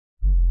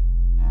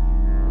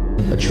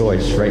a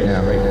choice right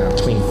now,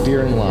 between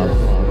fear and love.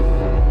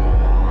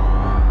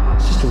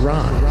 It's just a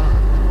rock.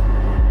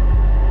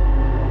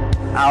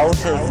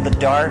 Out of the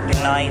dark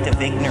night of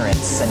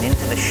ignorance and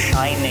into the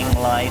shining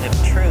light of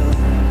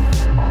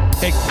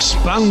truth.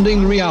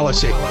 Expanding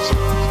reality.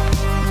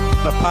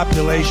 A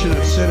population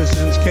of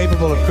citizens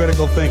capable of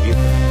critical thinking.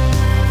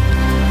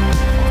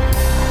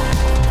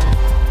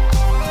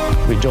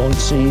 We don't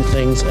see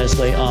things as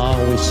they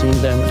are, we see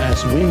them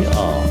as we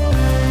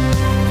are.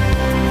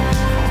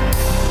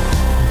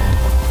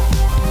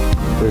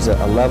 There's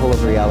a level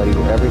of reality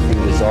where everything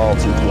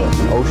dissolves into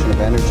an ocean of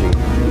energy.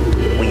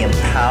 We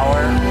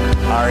empower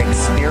our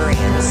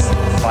experience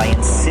by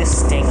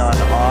insisting on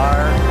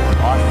our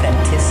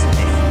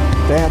authenticity.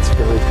 That's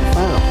very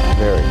profound.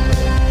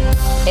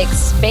 Very.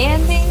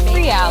 Expanding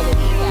reality.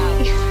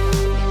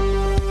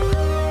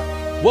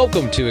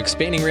 Welcome to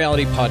Expanding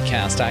Reality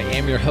Podcast. I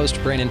am your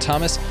host, Brandon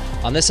Thomas.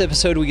 On this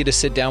episode, we get to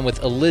sit down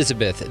with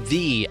Elizabeth,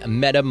 the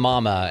Meta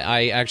Mama.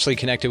 I actually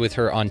connected with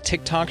her on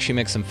TikTok. She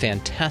makes some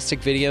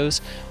fantastic videos.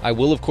 I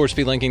will, of course,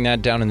 be linking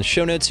that down in the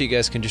show notes so you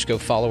guys can just go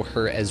follow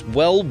her as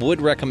well.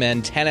 Would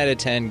recommend, 10 out of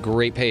 10,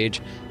 great page,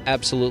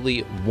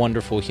 absolutely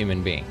wonderful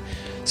human being.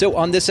 So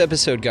on this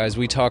episode, guys,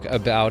 we talk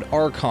about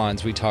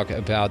Archons, we talk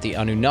about the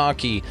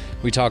Anunnaki,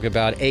 we talk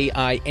about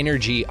AI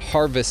energy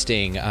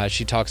harvesting.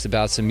 She talks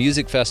about some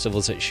music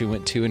festivals that she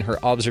went to and her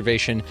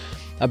observation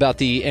about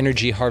the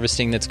energy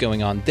harvesting that's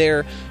going on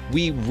there.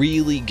 We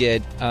really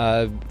get,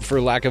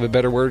 for lack of a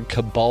better word,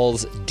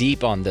 cabals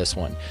deep on this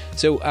one.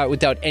 So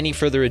without any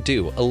further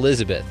ado,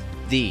 Elizabeth,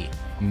 the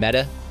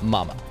Meta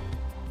Mama.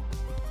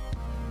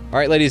 All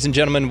right, ladies and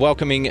gentlemen,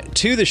 welcoming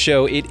to the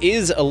show, it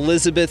is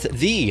Elizabeth,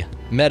 the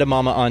Meta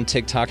Mama on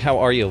TikTok. How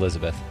are you,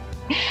 Elizabeth?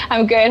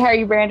 I'm good. How are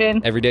you,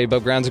 Brandon? Every day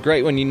above ground's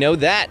great when you know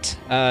that.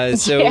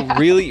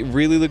 Really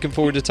looking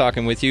forward to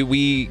talking with you.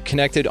 We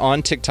connected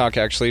on TikTok,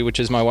 actually, which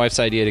is my wife's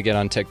idea to get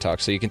on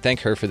TikTok. So you can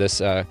thank her for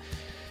this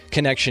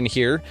connection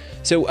here.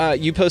 So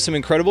you post some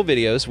incredible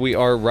videos. We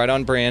are right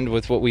on brand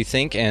with what we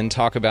think and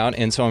talk about.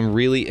 And so I'm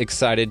really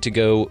excited to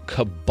go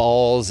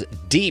cabals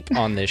deep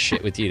on this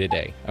shit with you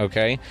today.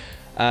 Okay?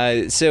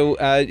 So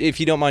if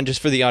you don't mind, just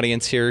for the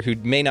audience here who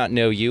may not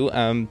know you,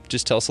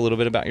 just tell us a little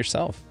bit about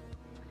yourself.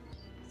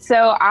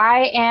 So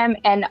I am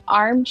an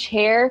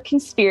armchair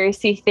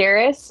conspiracy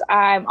theorist.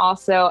 I'm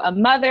also a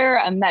mother,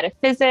 a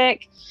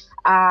metaphysic.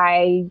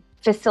 I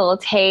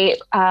facilitate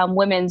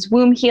women's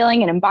womb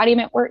healing and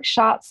embodiment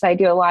workshops. I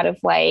do a lot of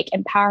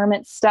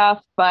empowerment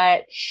stuff,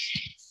 but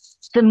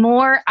the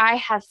more I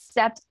have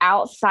stepped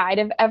outside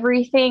of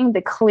everything,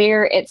 the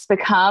clearer it's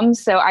become.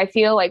 So I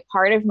feel like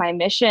part of my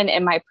mission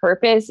and my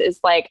purpose is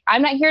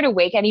I'm not here to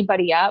wake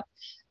anybody up,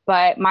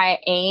 but my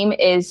aim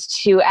is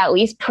to at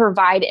least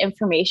provide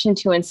information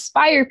to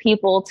inspire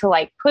people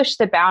to push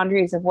the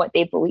boundaries of what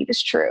they believe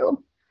is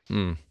true.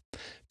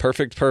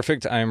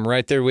 Perfect. I'm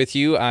right there with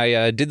you.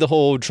 I did the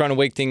whole trying to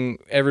wake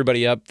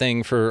everybody up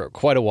thing for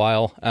quite a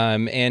while.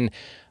 And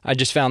I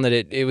just found that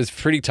it was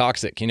pretty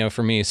toxic,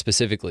 for me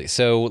specifically.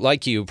 So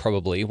like you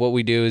probably, what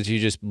we do is you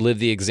just live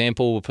the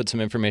example. We'll put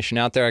some information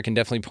out there. I can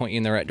definitely point you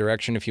in the right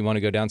direction if you want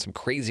to go down some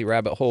crazy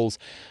rabbit holes.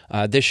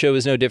 This show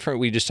is no different.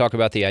 We just talk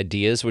about the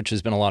ideas, which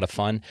has been a lot of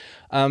fun.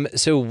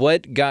 So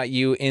what got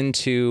you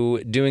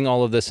into doing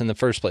all of this in the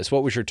first place?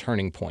 What was your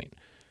turning point?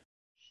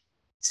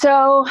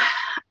 So,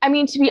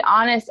 to be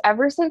honest,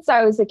 ever since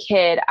I was a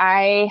kid,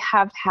 I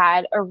have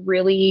had a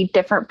really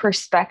different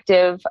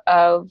perspective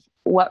of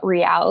what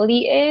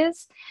reality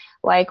is.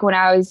 When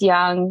I was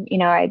young,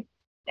 I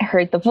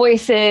heard the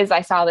voices,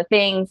 I saw the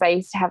things, I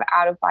used to have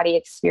out-of-body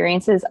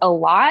experiences a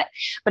lot,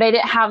 but I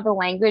didn't have the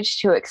language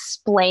to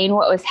explain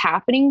what was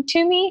happening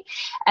to me.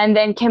 And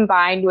then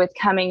combined with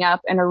coming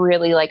up in a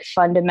really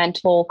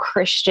fundamental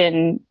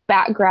Christian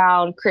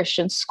background,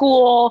 Christian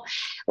school,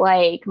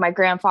 my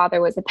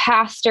grandfather was a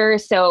pastor.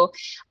 So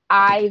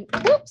I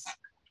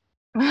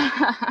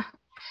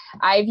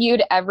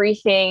viewed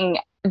everything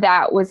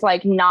that was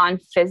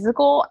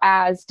non-physical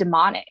as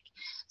demonic.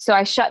 So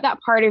I shut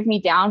that part of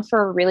me down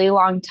for a really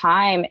long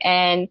time,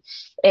 and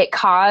it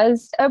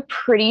caused a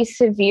pretty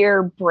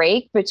severe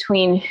break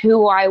between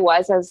who I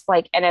was as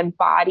an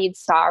embodied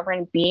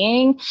sovereign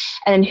being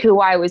and who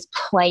I was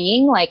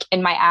playing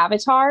in my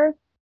avatar.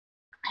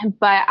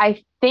 But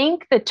I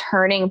think the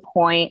turning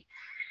point,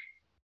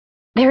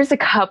 there's a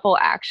couple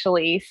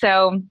actually.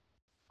 So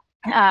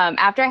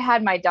after I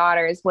had my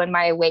daughters, when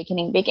my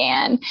awakening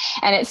began,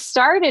 and it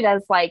started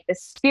as the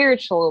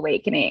spiritual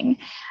awakening.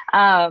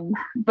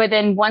 But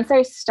then once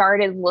I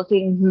started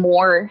looking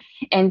more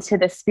into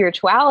the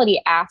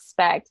spirituality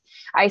aspect,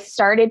 I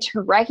started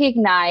to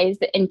recognize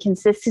the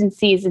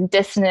inconsistencies and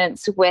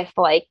dissonance with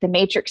the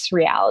matrix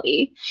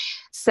reality.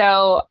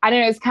 So I don't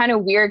know, it's kind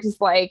of weird because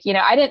I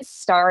didn't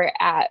start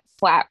at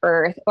flat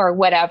earth or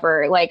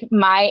whatever.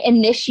 My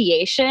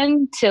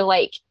initiation to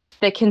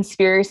the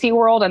conspiracy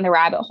world and the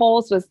rabbit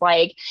holes was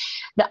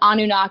the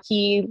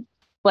Anunnaki,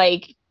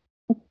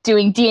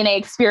 doing DNA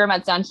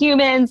experiments on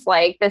humans,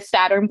 the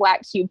Saturn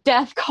Black Cube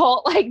death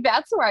cult.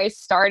 That's where I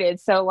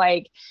started. So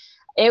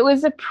it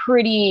was a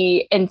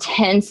pretty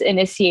intense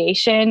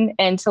initiation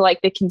into like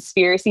the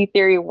conspiracy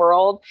theory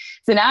world.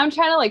 So now I'm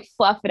trying to like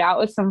fluff it out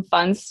with some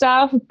fun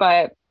stuff.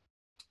 But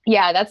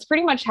yeah, that's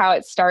pretty much how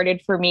it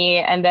started for me.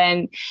 And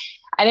then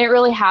I didn't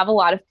really have a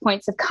lot of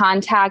points of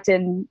contact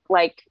in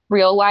like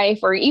real life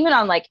or even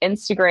on like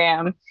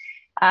Instagram.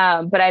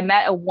 But I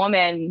met a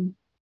woman.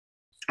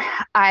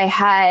 I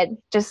had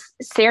just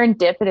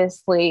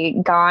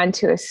serendipitously gone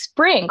to a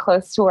spring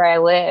close to where I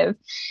live.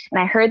 And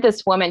I heard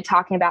this woman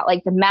talking about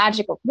like the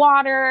magic of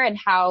water and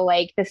how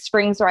like the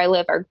springs where I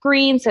live are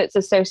green. So it's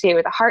associated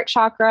with the heart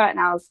chakra. And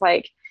I was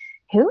like,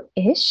 who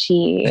is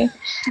she?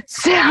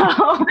 So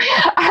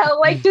I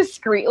like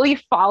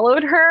discreetly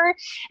followed her,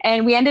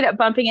 and we ended up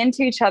bumping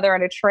into each other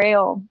on a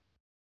trail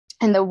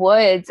in the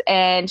woods.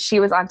 And she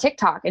was on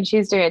TikTok, and she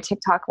was doing a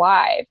TikTok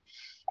live,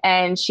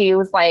 and she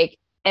was like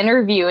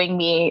interviewing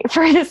me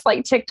for this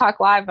like TikTok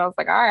live. And I was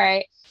like, all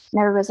right. And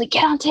everybody's like,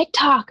 get on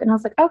TikTok. And I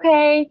was like,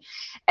 okay.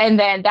 And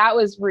then that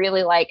was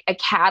really like a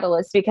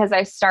catalyst, because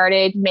I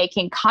started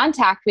making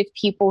contact with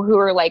people who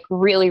are like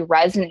really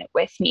resonant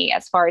with me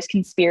as far as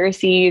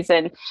conspiracies.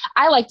 And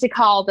I like to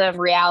call them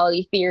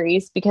reality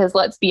theories, because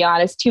let's be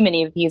honest, too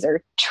many of these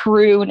are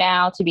true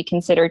now to be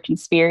considered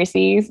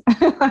conspiracies.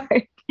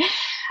 But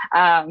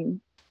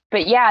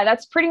yeah,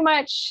 that's pretty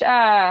much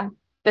the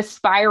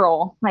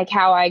spiral, like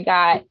how I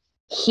got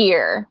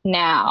here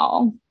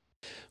now.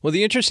 Well,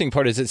 the interesting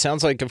part is it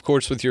sounds like, of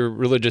course, with your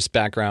religious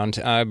background,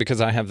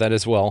 because I have that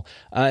as well.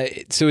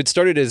 So it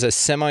started as a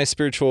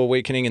semi-spiritual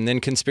awakening and then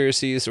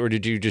conspiracies, or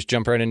did you just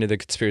jump right into the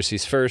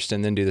conspiracies first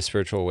and then do the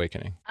spiritual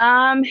awakening?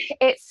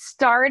 It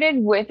started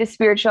with the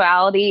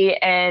spirituality,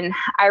 and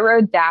I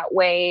rode that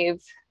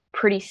wave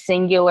pretty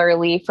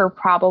singularly for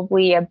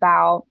probably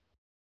about,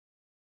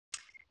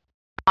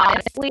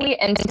 honestly,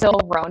 until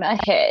Rona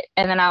hit.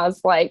 And then I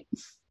was like,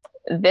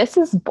 this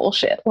is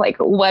bullshit. Like,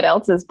 what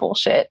else is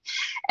bullshit?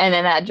 And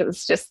then that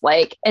was just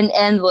like an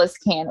endless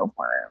can of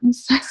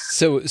worms.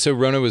 So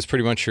Rona was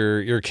pretty much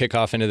your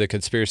kickoff into the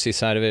conspiracy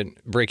side of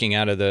it, breaking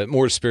out of the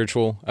more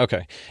spiritual.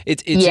 Okay.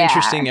 It's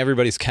interesting.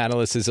 Everybody's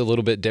catalyst is a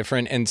little bit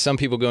different. And some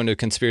people go into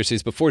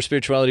conspiracies before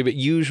spirituality, but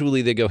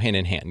usually they go hand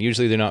in hand.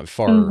 Usually they're not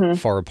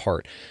far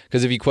apart.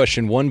 Because if you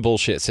question one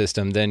bullshit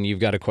system, then you've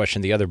got to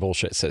question the other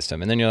bullshit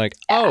system. And then you're like,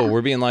 oh,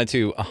 we're being lied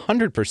to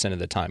 100% of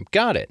the time.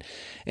 Got it.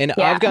 And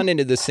I've gotten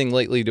into this thing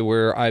lately to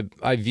where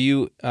I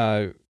view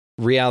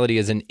reality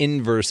as an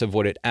inverse of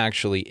what it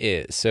actually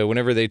is. So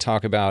whenever they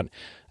talk about,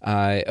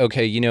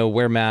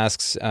 wear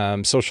masks,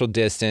 social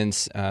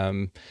distance,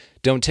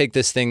 don't take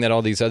this thing that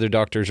all these other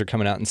doctors are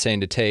coming out and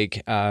saying to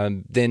take,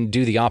 then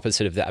do the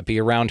opposite of that. Be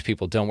around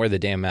people. Don't wear the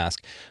damn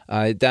mask.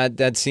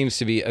 That seems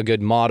to be a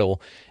good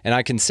model. And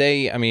I can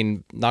say, I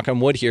mean, knock on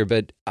wood here,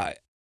 but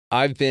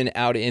I've been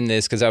out in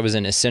this because I was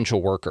an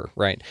essential worker,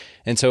 right?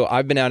 And so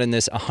I've been out in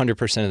this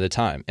 100% of the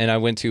time. And I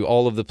went to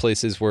all of the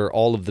places where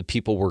all of the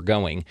people were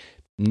going.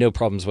 No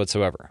problems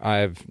whatsoever.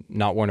 I've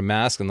not worn a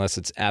mask unless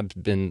it's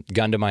been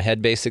gunned to my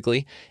head,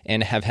 basically,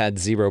 and have had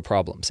zero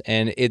problems.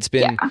 And it's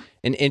been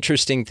an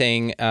interesting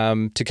thing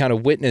to kind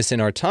of witness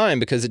in our time,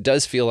 because it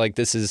does feel like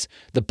this is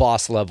the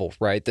boss level,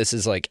 right? This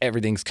is like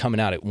everything's coming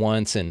out at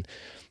once, and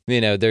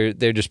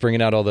they're just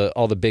bringing out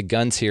all the big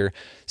guns here.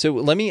 So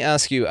let me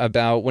ask you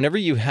about whenever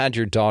you had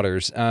your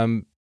daughters.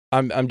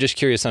 I'm just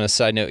curious on a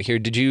side note here.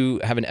 Did you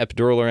have an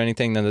epidural or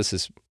anything? Then this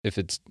is, if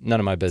it's none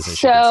of my business.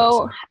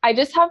 So I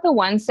just have the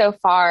one so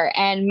far,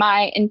 and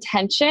my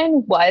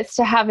intention was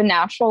to have a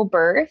natural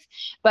birth,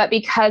 but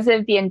because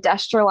of the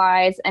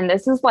industrialized, and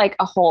this is like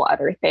a whole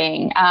other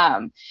thing,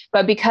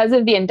 but because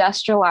of the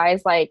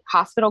industrialized like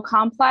hospital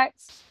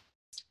complex,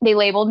 they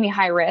labeled me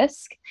high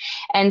risk.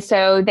 And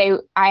so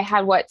I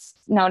had what's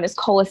known as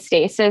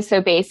cholestasis.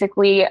 So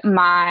basically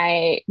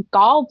my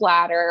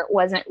gallbladder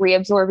wasn't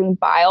reabsorbing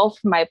bile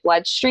from my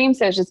bloodstream.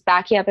 So it was just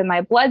backing up in my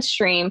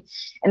bloodstream.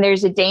 And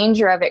there's a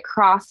danger of it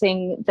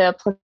crossing the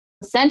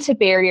placenta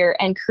barrier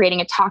and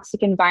creating a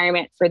toxic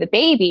environment for the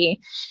baby.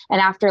 And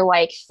after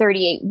like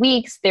 38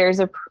 weeks, there's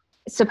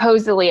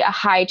supposedly a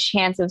high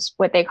chance of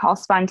what they call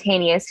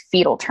spontaneous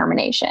fetal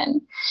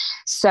termination.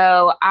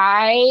 So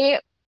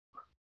I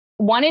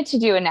wanted to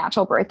do a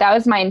natural birth. That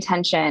was my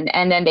intention.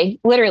 And then they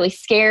literally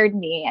scared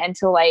me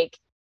into like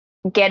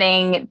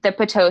getting the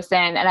Pitocin.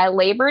 And I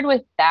labored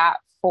with that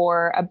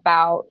for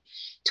about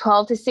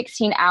 12 to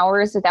 16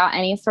 hours without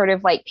any sort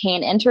of like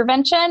pain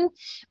intervention.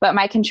 But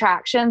my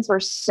contractions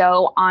were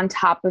so on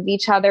top of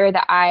each other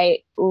that I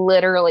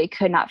literally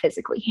could not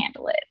physically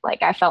handle it.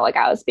 Like I felt like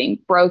I was being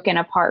broken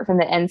apart from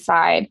the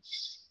inside.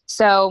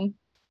 So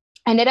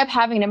I ended up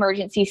having an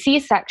emergency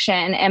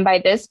C-section. And by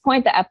this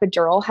point, the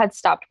epidural had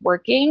stopped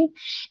working,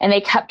 and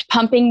they kept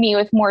pumping me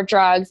with more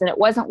drugs and it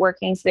wasn't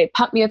working. So they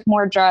pumped me with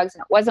more drugs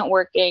and it wasn't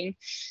working.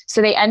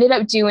 So they ended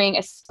up doing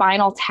a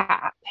spinal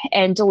tap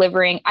and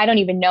delivering, I don't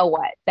even know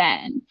what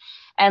then.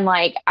 And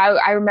like,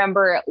 I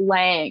remember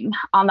laying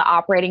on the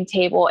operating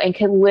table and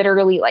could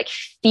literally like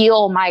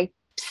feel my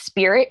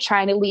spirit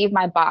trying to leave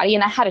my body.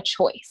 And I had a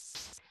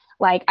choice.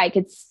 Like I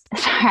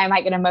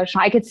might get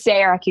emotional. I could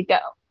stay or I could go.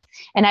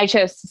 And I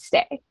chose to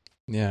stay.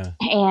 Yeah.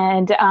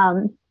 And,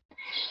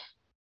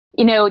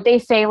 you know, they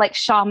say like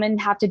shaman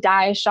have to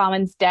die a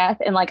shaman's death.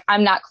 And like,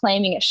 I'm not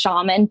claiming a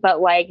shaman,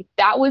 but like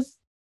that was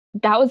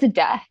a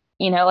death,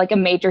 you know, like a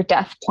major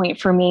death point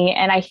for me.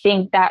 And I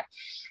think that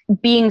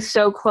being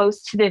so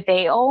close to the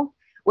veil,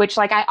 which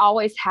like I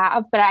always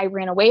have, but I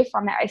ran away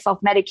from it. I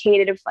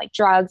self-medicated with like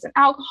drugs and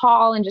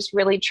alcohol and just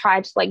really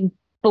tried to like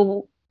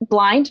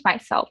blind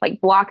myself,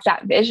 like block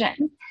that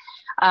vision.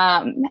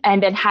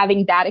 And then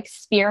having that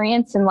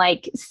experience and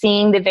like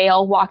seeing the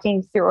veil,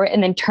 walking through it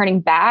and then turning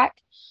back.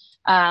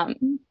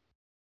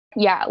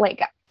 Yeah,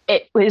 like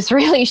it was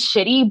really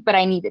shitty, but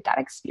I needed that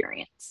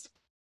experience.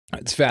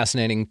 It's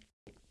fascinating.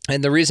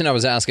 And the reason I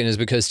was asking is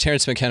because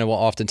Terence McKenna will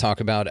often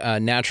talk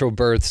about natural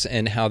births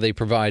and how they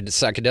provide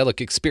psychedelic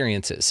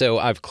experiences. So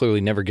I've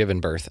clearly never given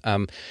birth.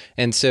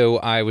 And so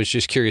I was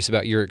just curious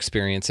about your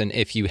experience and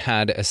if you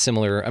had a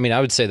similar, I mean,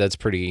 I would say that's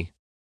pretty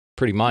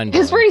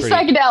mind-blowing. It's pretty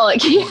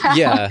psychedelic.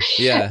 Yeah.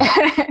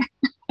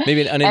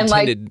 Maybe an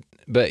unintended,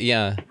 but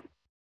yeah.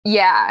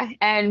 Yeah.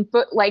 And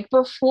but like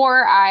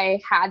before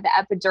I had the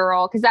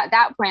epidural, because at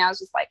that point I was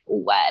just like,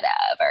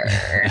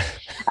 whatever.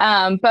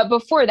 But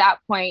before that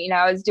point, you know,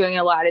 I was doing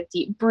a lot of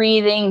deep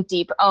breathing,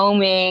 deep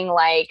oming,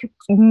 like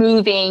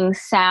moving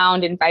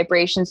sound and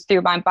vibrations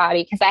through my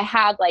body, because I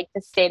had like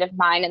the state of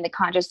mind and the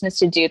consciousness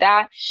to do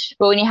that.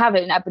 But when you have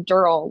an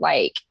epidural,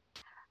 like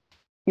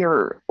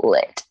you're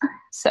lit.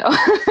 So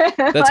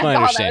that's like my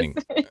understanding.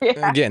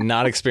 Yeah. Again,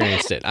 not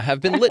experienced it. I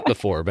have been lit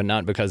before, but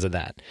not because of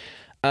that.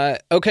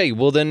 Okay,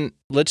 well then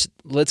let's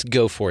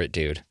go for it,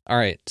 dude. All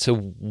right. So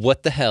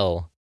what the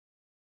hell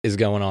is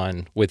going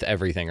on with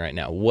everything right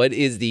now? What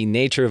is the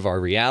nature of our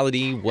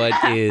reality? What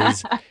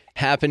is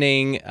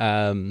happening?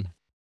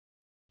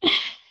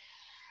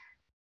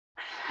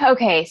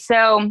 Okay,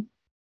 so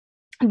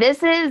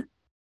this is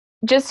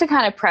just to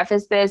kind of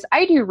preface this,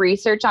 I do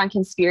research on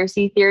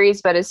conspiracy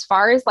theories, but as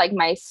far as like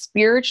my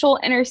spiritual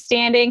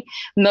understanding,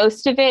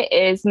 most of it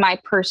is my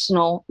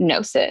personal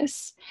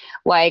gnosis.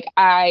 Like,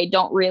 I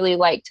don't really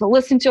like to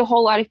listen to a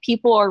whole lot of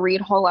people or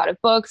read a whole lot of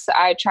books.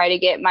 I try to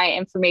get my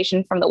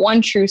information from the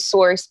one true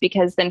source,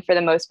 because then for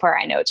the most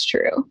part, I know it's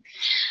true.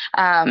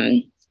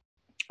 And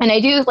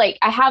I do like,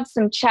 I have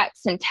some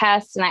checks and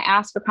tests, and I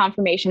ask for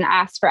confirmation,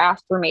 ask for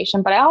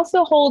affirmation, but I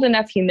also hold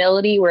enough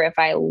humility where if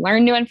I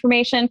learn new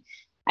information,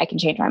 I can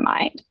change my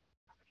mind.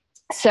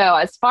 So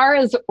as far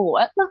as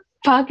what the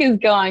fuck is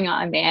going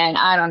on, man,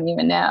 I don't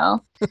even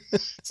know.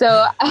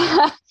 So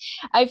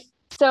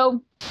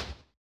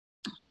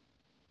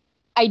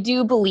I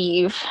do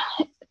believe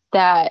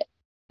that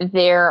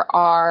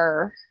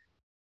there's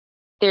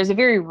a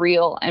very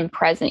real and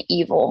present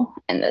evil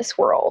in this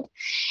world.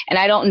 And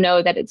I don't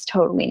know that it's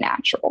totally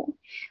natural.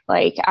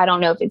 Like, I don't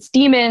know if it's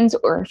demons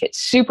or if it's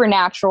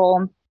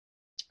supernatural,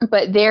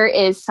 but there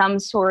is some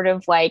sort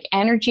of like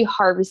energy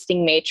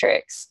harvesting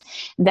matrix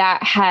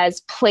that has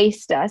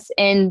placed us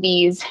in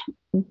these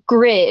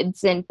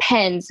grids and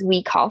pens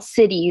we call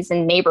cities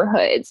and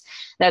neighborhoods,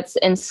 that's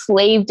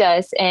enslaved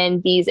us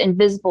in these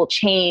invisible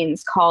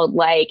chains called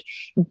like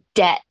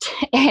debt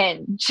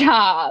and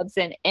jobs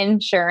and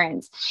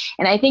insurance.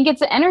 And I think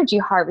it's an energy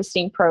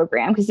harvesting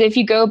program, because if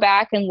you go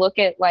back and look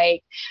at,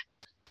 like,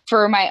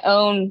 for my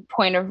own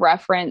point of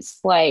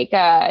reference, like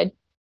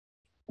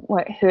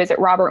who is it?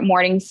 Robert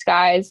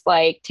Morningsky's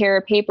like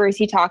Terra Papers.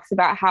 He talks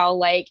about how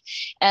like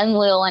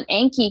Enlil and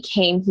Enki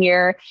came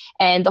here,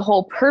 and the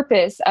whole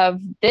purpose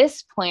of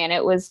this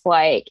planet was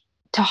like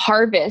to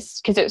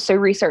harvest, because it's so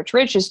research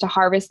rich, is to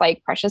harvest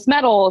like precious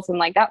metals and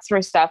like that sort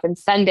of stuff and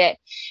send it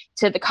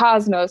to the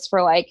cosmos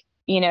for like,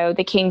 you know,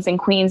 the kings and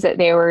queens that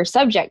they were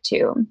subject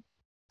to.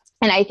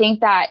 And I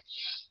think that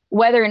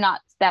whether or not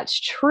that's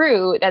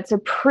true, that's a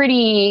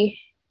pretty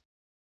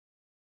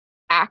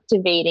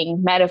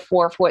activating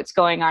metaphor for what's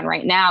going on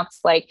right now. It's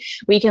like,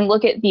 we can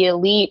look at the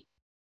elite,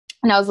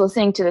 and I was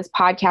listening to this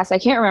podcast, I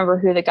can't remember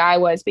who the guy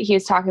was, but he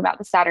was talking about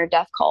the Saturn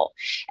death cult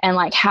and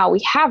like how we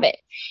have it.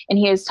 And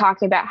he was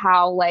talking about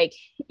how, like,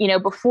 you know,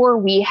 before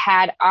we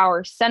had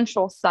our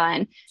central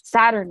sun,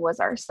 Saturn was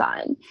our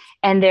sun.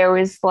 And there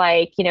was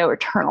like, you know,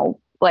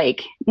 eternal,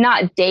 like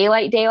not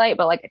daylight,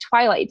 but like a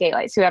twilight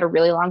daylight. So we had a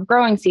really long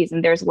growing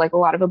season. There's like a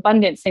lot of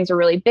abundance. Things were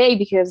really big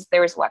because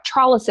there was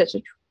electrolysis,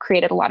 which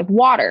created a lot of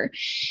water.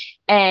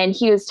 And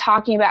he was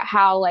talking about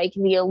how like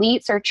the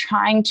elites are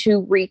trying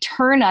to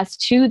return us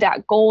to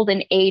that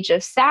golden age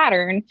of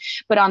Saturn,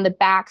 but on the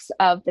backs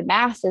of the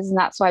masses. And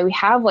that's why we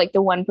have like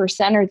the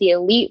 1% or the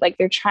elite, like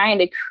they're trying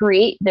to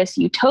create this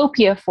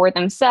utopia for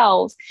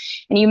themselves.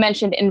 And you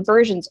mentioned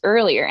inversions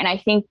earlier. And I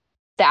think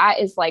that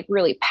is like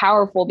really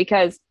powerful,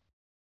 because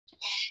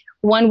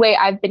one way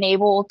I've been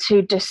able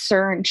to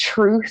discern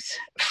truth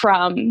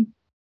from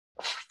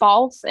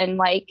false and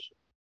like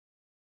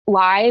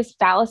lies,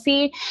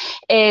 fallacy,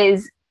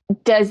 is,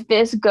 does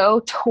this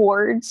go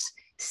towards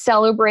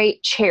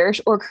celebrate, cherish,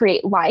 or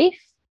create life?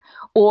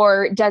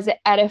 Or does it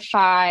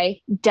edify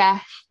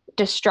death,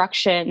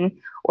 destruction,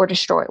 or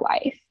destroy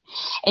life?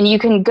 And you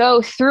can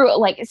go through it,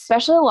 like,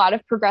 especially a lot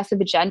of progressive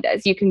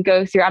agendas. You can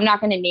go through, I'm not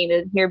going to name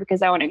it here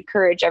because I want to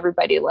encourage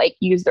everybody to like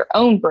use their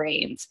own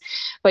brains,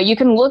 but you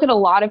can look at a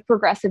lot of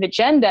progressive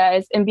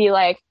agendas and be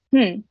like,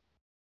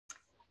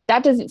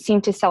 that doesn't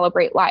seem to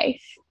celebrate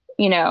life,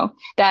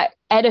 that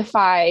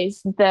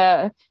edifies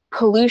the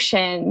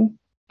pollution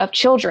of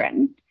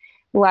children.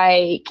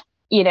 Like,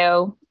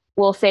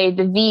 we'll say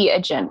the V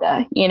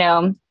agenda,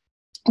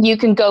 you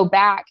can go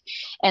back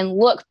and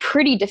look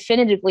pretty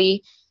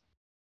definitively.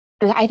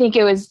 I think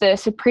it was the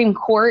Supreme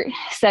Court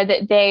said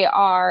that they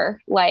are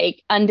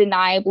like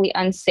undeniably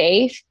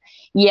unsafe,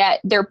 yet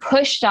they're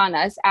pushed on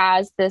us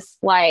as this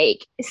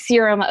like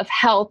serum of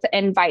health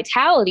and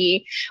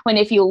vitality. When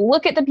if you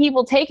look at the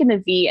people taking the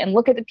V and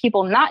look at the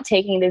people not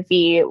taking the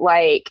V,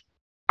 like,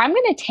 I'm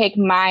going to take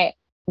my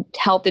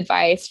health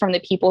advice from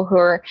the people who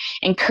are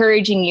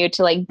encouraging you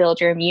to like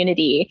build your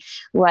immunity,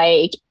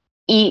 like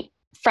eat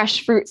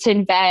fresh fruits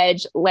and veg,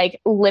 like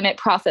limit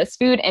processed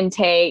food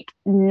intake,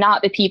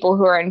 not the people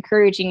who are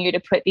encouraging you to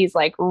put these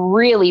like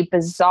really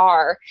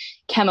bizarre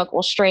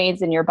chemical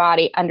strains in your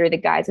body under the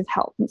guise of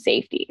health and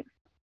safety.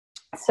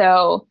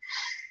 So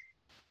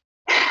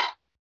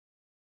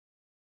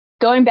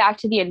going back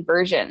to the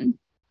inversion,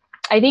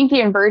 I think the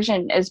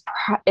inversion is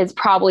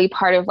probably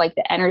part of like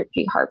the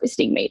energy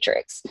harvesting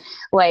matrix.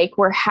 Like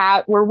we're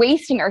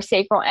wasting our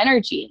sacral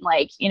energy.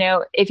 Like,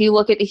 if you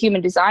look at the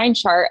human design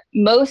chart,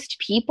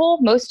 most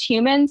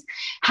humans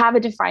have a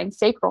defined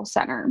sacral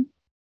center.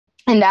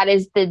 And that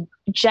is the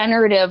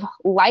generative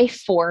life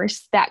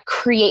force that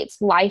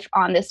creates life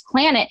on this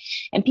planet.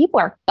 And people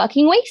are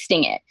fucking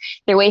wasting it.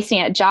 They're wasting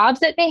it at jobs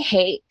that they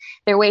hate.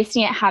 They're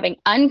wasting it having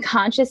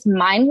unconscious,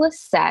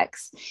 mindless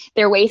sex.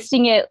 They're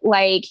wasting it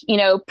like,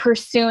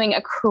 pursuing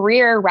a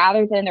career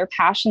rather than their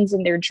passions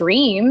and their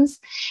dreams.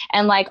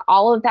 And like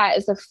all of that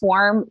is a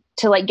form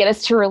to like get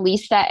us to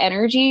release that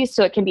energy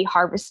so it can be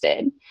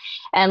harvested.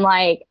 And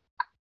like,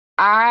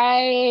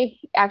 I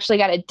actually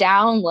got a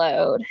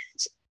download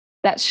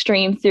that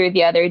streamed through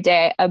the other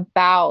day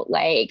about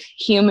like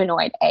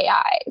humanoid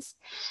AIs,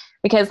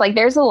 because like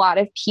there's a lot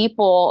of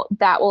people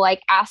that will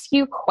like ask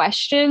you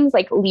questions,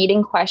 like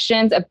leading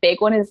questions. A big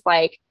one is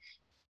like,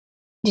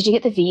 did you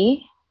get the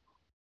V?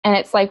 And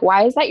it's like,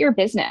 why is that your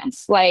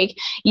business? Like,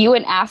 you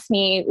wouldn't ask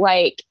me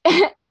like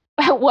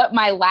what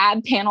my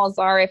lab panels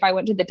are if I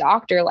went to the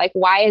doctor. Like,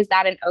 why is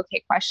that an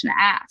okay question to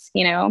ask?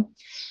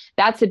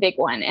 That's a big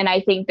one. And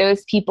I think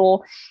those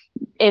people,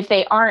 if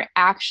they aren't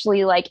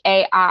actually like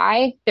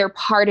AI, they're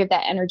part of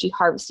that energy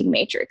harvesting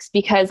matrix,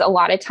 because a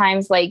lot of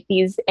times like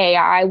these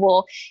AI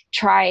will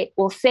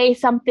say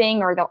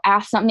something or they'll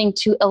ask something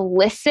to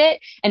elicit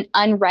an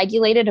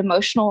unregulated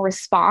emotional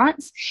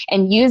response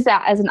and use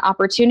that as an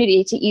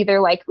opportunity to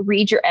either like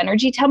read your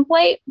energy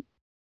template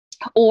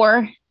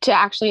or to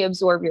actually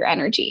absorb your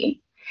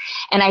energy.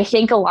 And I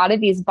think a lot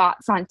of these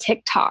bots on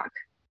TikTok,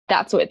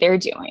 that's what they're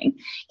doing,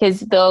 because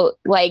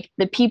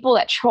the people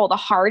that troll the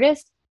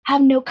hardest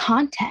have no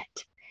content.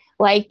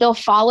 Like, they'll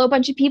follow a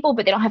bunch of people,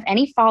 but they don't have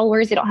any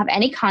followers. They don't have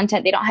any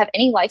content. They don't have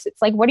any likes. It's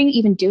like, what are you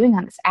even doing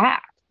on this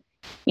app?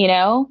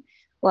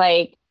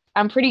 Like,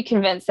 I'm pretty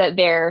convinced that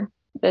they're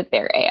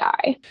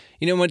AI.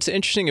 What's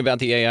interesting about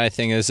the AI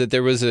thing is that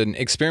there was an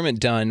experiment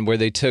done where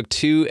they took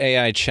 2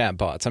 AI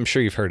chatbots. I'm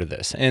sure you've heard of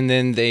this. And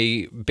then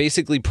they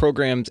basically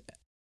programmed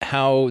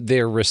how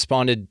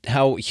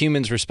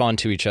humans respond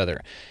to each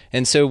other.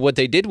 And so what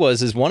they did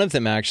was one of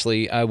them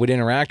actually would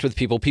interact with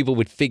people. People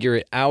would figure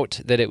it out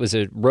that it was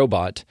a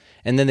robot,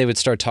 and then they would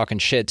start talking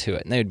shit to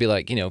it. And they would be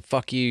like,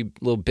 fuck you,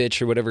 little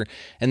bitch, or whatever.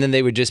 And then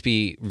they would just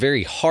be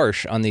very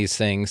harsh on these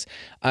things.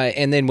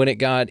 And then when it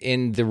got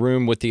in the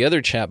room with the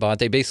other chatbot,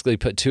 they basically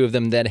put 2 of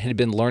them that had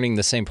been learning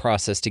the same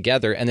process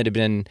together and that had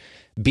been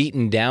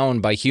beaten down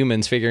by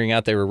humans figuring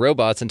out they were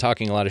robots and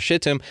talking a lot of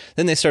shit to them.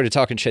 Then they started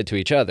talking shit to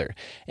each other.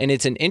 And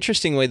it's an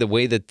interesting way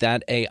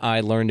that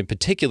AI learned in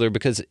particular,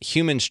 because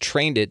humans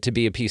trained it to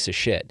be a piece of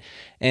shit.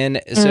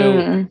 And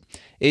so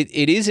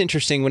it is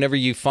interesting whenever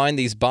you find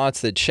these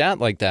bots that chat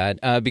like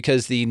that,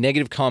 because the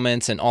negative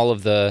comments and all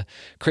of the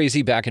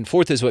crazy back and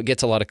forth is what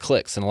gets a lot of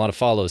clicks and a lot of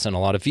follows and a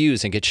lot of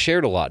views and gets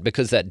shared a lot,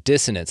 because that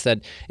dissonance,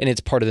 and it's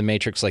part of the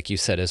matrix, like you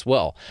said as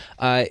well.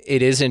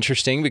 It is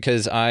interesting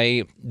because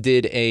I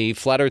did a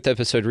Flat Earth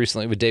episode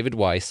recently with David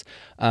Weiss.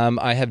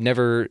 I have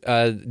never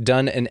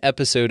done an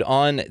episode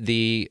on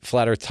the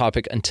Flat Earth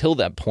topic until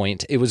that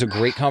point. It was a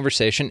great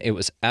conversation. It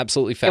was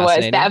absolutely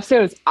fascinating. The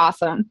episode was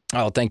awesome.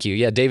 Oh, thank you.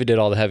 Yeah, David did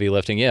all the heavy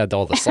lifting. Yeah,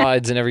 all the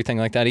slides and everything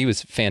like that. He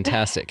was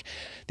fantastic.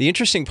 The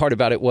interesting part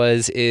about it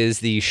is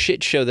the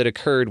shit show that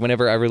occurred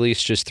whenever I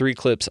released just 3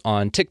 clips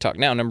on TikTok.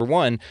 Now, number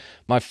one,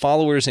 my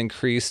followers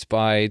increased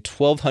by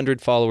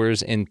 1,200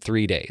 followers in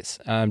 3 days,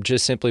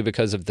 just simply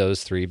because of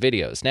those 3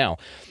 videos. Now,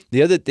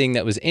 the other thing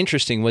that was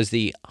interesting was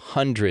the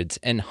hundreds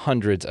and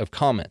hundreds of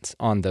comments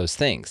on those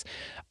things.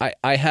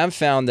 I have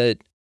found that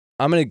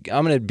I'm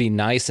gonna be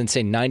nice and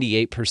say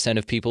 98%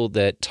 of people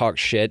that talk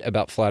shit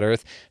about Flat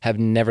Earth have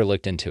never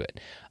looked into it.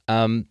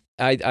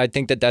 I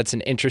think that that's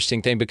an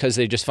interesting thing because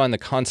they just find the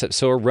concept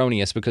so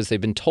erroneous because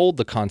they've been told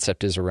the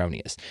concept is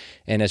erroneous.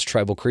 And as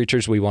tribal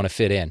creatures, we want to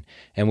fit in,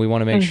 and we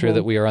want to make sure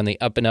that we are on the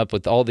up and up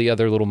with all the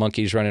other little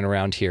monkeys running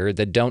around here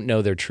that don't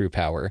know their true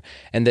power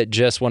and that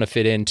just want to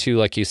fit into,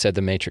 like you said,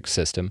 the matrix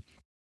system.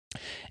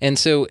 And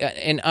so,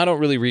 and I don't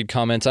really read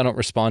comments. I don't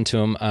respond to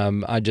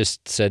them. I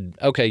just said,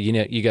 okay,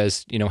 you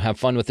guys, have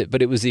fun with it.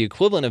 But it was the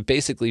equivalent of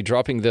basically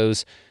dropping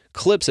those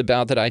clips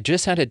about that. I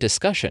just had a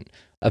discussion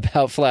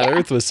about flat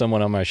Earth with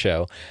someone on my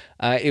show.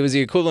 It was the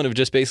equivalent of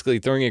just basically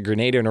throwing a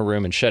grenade in a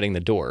room and shutting the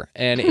door.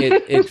 And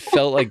it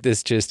felt like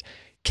this just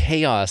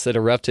chaos that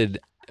erupted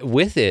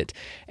with it.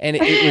 And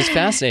it was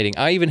fascinating.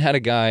 I even had a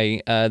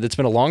guy that's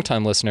been a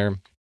longtime listener.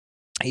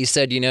 He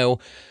said,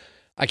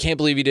 I can't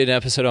believe you did an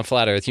episode on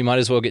Flat Earth. You might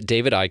as well get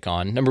David Icke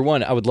on. Number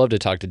one, I would love to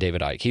talk to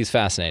David Icke. He's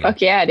fascinating. Fuck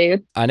yeah,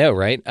 dude. I know,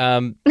 right?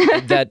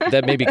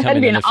 That may be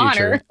coming in the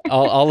future.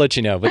 I'll let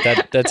you know, but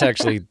that's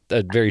actually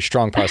a very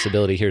strong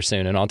possibility here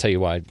soon, and I'll tell you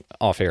why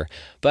off air.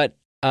 But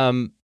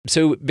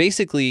so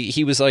basically,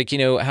 he was like,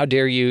 how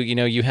dare you?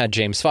 You had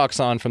James Fox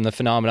on from The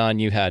Phenomenon.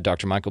 You had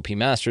Dr. Michael P.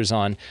 Masters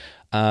on.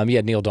 You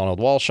had Neil Donald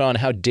Walsh on.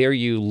 How dare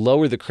you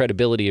lower the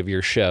credibility of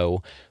your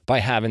show by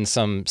having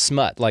some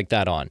smut like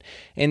that on?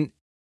 And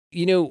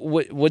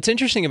what's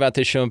interesting about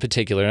this show in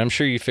particular, and I'm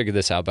sure you figured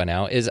this out by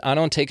now, is I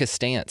don't take a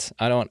stance.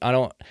 I'm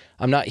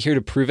not here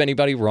to prove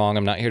anybody wrong.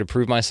 I'm not here to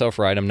prove myself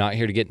right. I'm not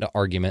here to get into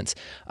arguments.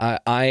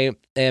 I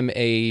am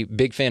a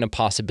big fan of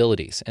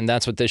possibilities, and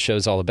that's what this show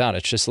is all about.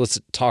 It's just, let's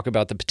talk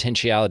about the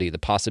potentiality, the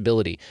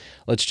possibility.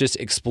 Let's just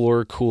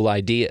explore cool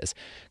ideas.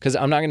 Because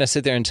I'm not going to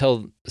sit there and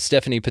tell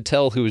Stephanie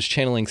Patel, who was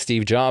channeling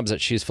Steve Jobs,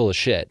 that she's full of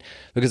shit,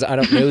 because I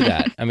don't know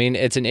that. I mean,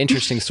 it's an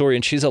interesting story,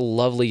 and she's a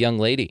lovely young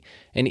lady.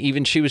 And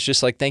even she was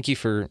just like, thank you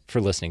for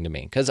listening to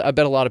me, because I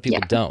bet a lot of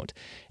people don't.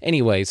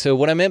 Anyway, so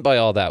what I meant by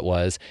all that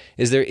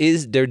is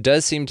there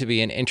does seem to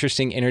be an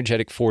interesting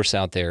energetic force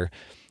out there.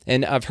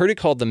 And I've heard it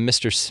called the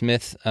Mr.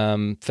 Smith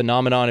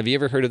phenomenon. Have you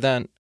ever heard of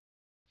that?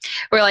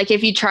 Where like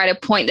if you try to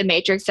point the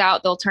matrix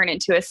out, they'll turn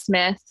into a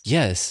Smith.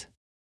 Yes.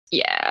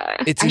 Yeah.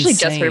 It's I actually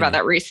insane. just heard about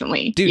that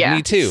recently. Dude, yeah,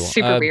 me too.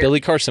 Super weird. Billy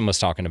Carson was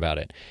talking about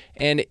it.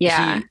 And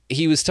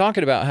he was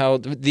talking about how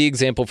the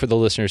example for the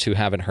listeners who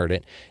haven't heard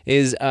it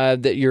is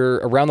that you're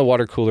around the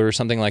water cooler or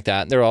something like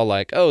that. And they're all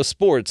like, oh,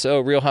 sports, oh,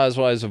 Real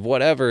Housewives of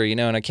whatever,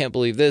 and I can't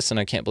believe this and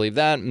I can't believe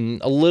that.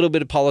 And a little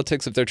bit of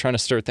politics if they're trying to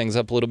stir things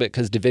up a little bit,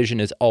 because division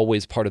is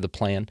always part of the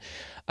plan.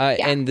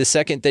 And the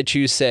second that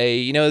you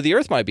say, the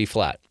earth might be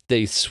flat,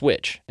 they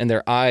switch and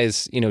their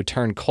eyes,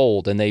 turn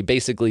cold, and they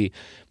basically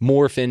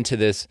morph into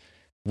this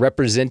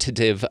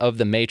representative of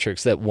the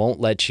matrix that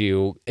won't let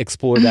you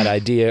explore that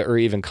idea or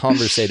even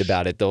conversate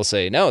about it. They'll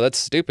say, no, that's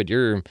stupid.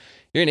 You're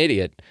an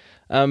idiot.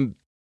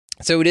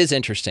 So it is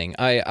interesting.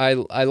 I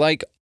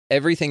like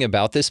everything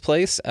about this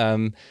place.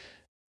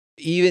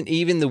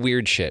 Even the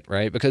weird shit,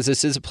 right? Because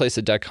this is a place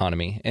of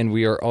dichotomy, and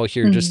we are all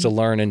here just to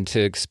learn and to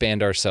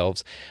expand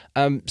ourselves.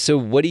 So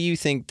what do you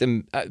think,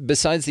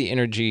 besides the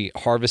energy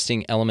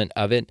harvesting element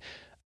of it,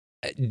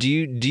 do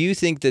you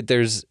think that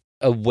there's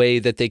a way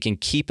that they can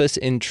keep us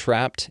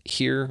entrapped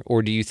here,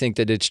 or do you think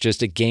that it's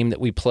just a game that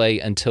we play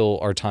until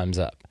our time's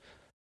up?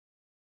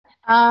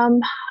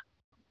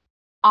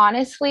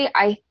 Honestly,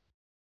 I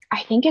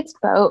think it's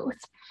both.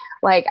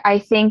 Like, I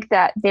think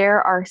that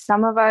there are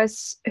some of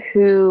us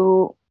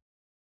who,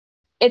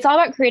 it's all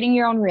about creating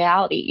your own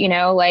reality.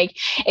 Like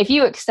if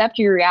you accept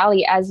your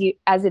reality as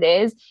it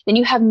is, then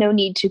you have no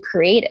need to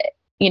create it.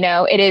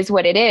 It is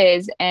what it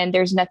is, and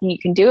there's nothing you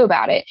can do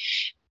about it.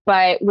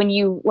 But when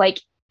you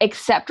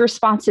accept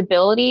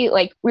responsibility,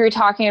 like we were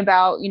talking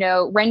about,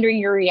 rendering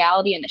your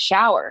reality in the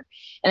shower.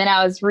 And then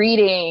I was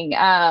reading,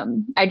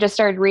 I just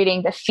started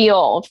reading The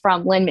Field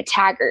from Lynn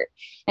McTaggart,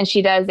 and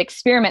she does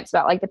experiments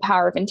about the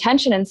power of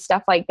intention and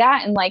stuff like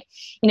that.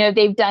 And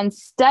they've done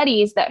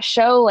studies that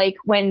show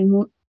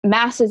when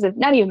not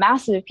even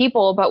masses of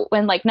people, but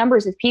when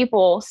numbers of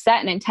people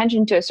set an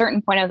intention to a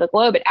certain point of the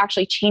globe, it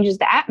actually changes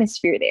the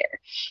atmosphere there.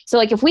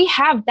 So if we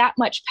have that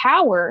much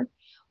power,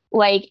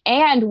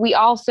 and we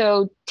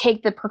also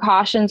take the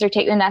precautions or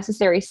take the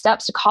necessary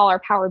steps to call our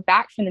power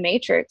back from the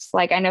matrix.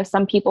 I know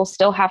some people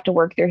still have to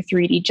work their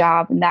 3D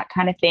job and that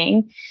kind of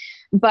thing,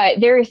 but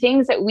there are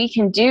things that we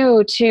can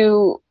do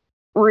to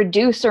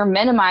reduce or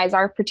minimize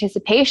our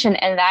participation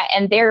in that,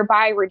 and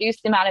thereby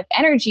reduce the amount of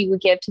energy we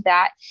give to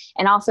that,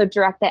 and also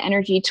direct that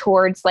energy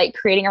towards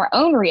creating our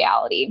own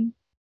reality.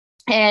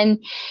 And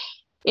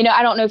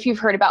I don't know if you've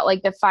heard about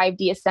the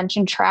 5D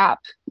ascension trap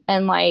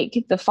and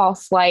the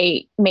false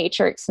light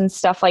matrix and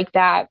stuff like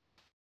that.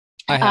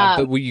 I have,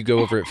 but will you go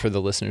over it for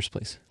the listeners,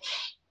 please?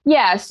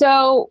 Yeah.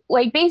 So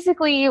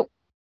basically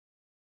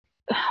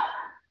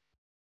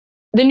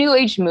the New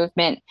Age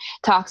movement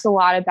talks a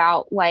lot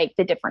about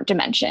the different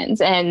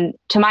dimensions. And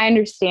to my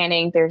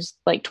understanding, there's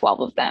 12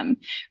 of them.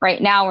 Right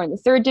now, we're in the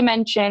third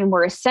dimension.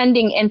 We're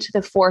ascending into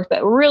the fourth,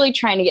 but we're really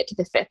trying to get to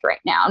the fifth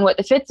right now. And what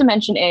the fifth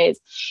dimension is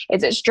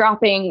it's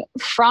dropping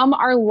from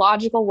our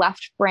logical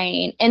left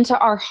brain into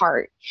our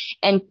heart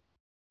and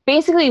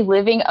basically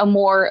living a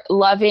more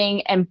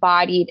loving,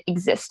 embodied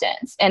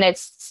existence. And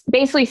it's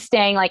basically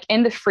staying like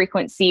in the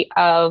frequency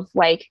of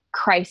like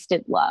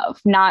Christed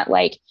love, not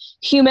like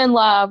human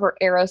love or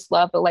Eros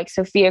love, but like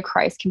Sophia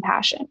Christ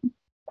compassion.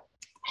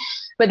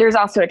 But there's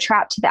also a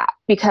trap to that,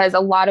 because a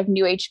lot of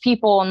New Age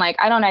people, and like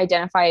I don't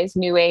identify as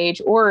New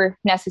Age or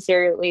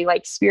necessarily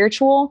like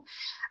spiritual,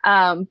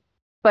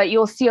 but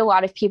you'll see a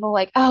lot of people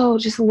like, oh,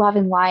 just love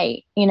and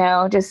light, you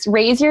know, just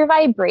raise your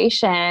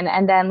vibration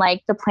and then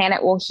like the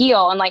planet will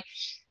heal. And like,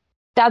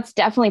 that's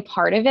definitely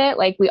part of it.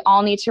 Like we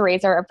all need to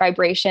raise our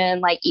vibration,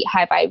 like eat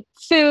high vibe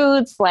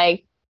foods,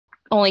 like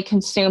only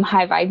consume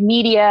high vibe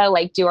media,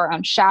 like do our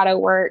own shadow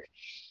work.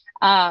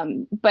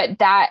 But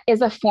that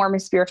is a form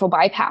of spiritual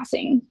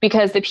bypassing,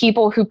 because the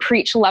people who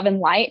preach love and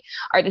light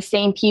are the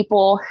same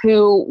people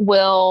who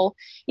will,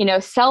 you know,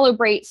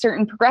 celebrate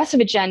certain progressive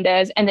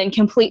agendas and then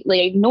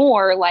completely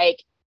ignore like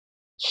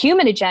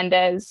human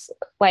agendas,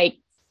 like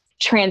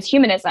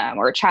transhumanism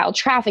or child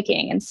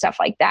trafficking and stuff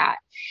like that.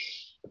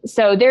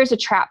 So there's a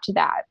trap to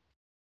that.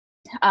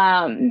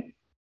 I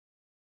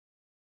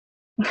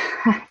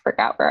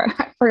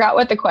forgot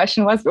what the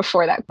question was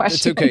before that question.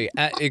 It's okay.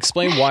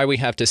 Explain why we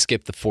have to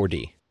skip the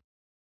 4D.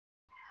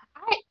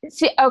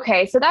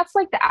 Okay, so that's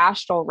like the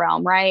astral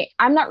realm, right?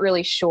 I'm not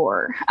really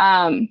sure.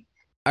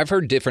 I've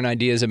heard different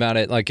ideas about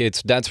it. Like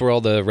that's where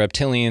all the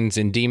reptilians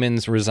and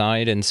demons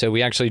reside, and so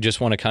we actually just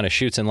want to kind of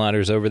shoots and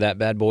ladders over that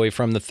bad boy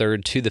from the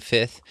 3rd to the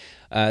 5th.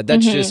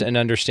 That's just an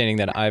understanding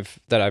that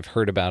I've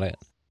heard about it.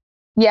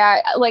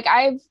 Yeah, like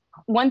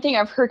one thing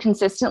I've heard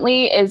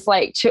consistently is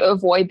like to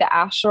avoid the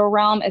astral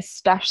realm,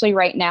 especially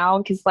right now,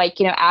 because like,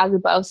 you know, as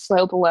above,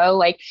 so below.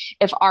 Like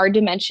if our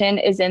dimension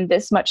is in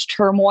this much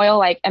turmoil,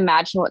 like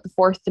imagine what the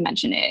 4th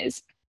dimension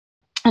is.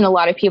 And a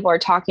lot of people are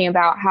talking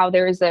about how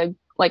there's a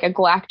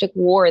galactic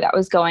war that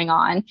was going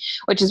on,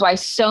 which is why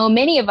so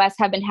many of us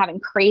have been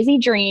having crazy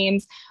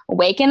dreams,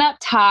 waking up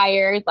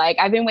tired. Like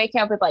I've been waking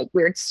up with like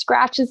weird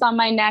scratches on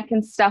my neck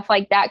and stuff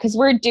like that, because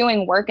we're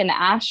doing work in the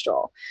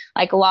astral.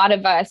 Like a lot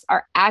of us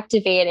are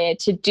activated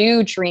to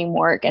do dream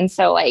work. And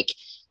so like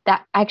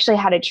that, I actually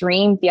had a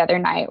dream the other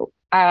night.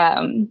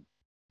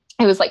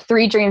 It was like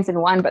 3 dreams in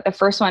one, but the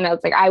first one, I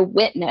was like, I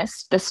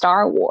witnessed the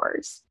Star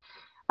Wars.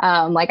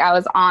 Like I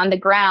was on the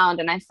ground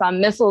and I saw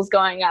missiles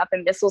going up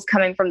and missiles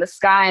coming from the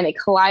sky, and they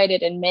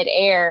collided in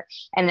midair,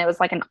 and it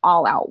was like an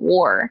all-out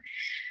war.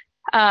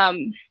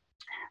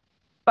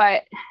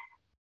 But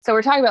so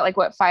we're talking about like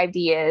what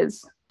 5D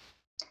is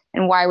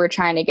and why we're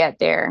trying to get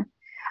there.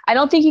 I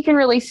don't think you can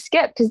really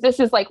skip, because this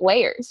is like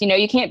layers. You know,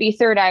 you can't be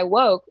third eye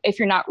woke if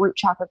you're not root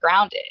chakra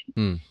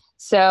grounded.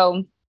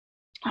 So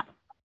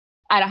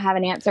I don't have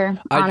an answer,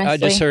 honestly. I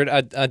just heard,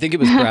 I think it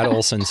was Brad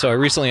Olson. So I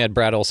recently had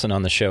Brad Olson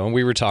on the show, and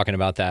we were talking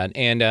about that.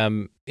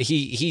 And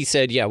he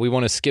said, yeah, we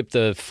want to skip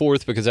the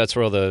 4th because that's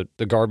where all the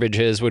garbage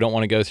is. We don't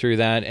want to go through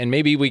that. And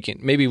maybe we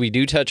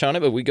do touch on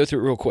it, but we go through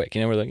it real quick.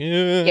 You know, we're like,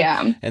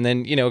 yeah. And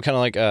then, you know, kind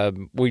of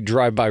like we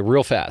drive by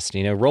real fast,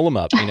 you know, roll them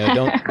up, you know,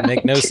 don't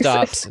make no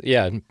stops.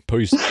 Yeah,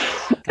 peace.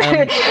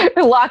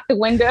 Lock the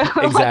window.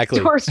 Exactly.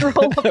 Doors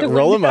roll up the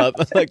roll them up.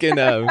 Like in,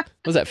 what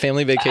was that,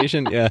 Family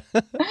Vacation? Yeah.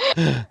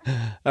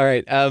 All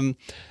right.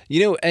 You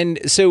know, and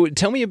so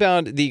tell me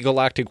about the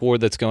galactic war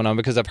that's going on,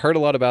 because I've heard a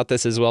lot about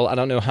this as well. I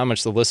don't know how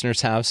much the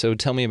listeners have, so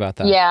tell me about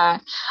that. Yeah,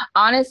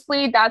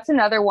 honestly, that's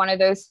another one of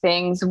those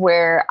things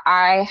where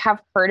I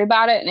have heard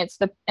about it, and it's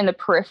in the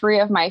periphery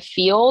of my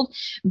field,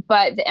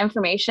 but the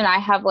information I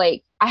have,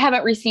 like, I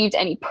haven't received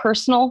any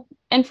personal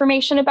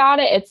information about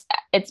it.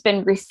 It's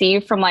been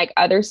received from like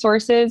other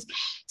sources,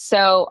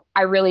 so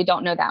I really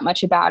don't know that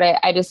much about it.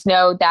 I just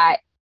know that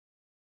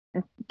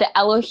the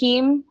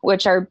Elohim,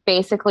 which are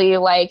basically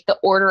like the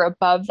order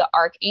above the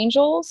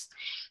archangels.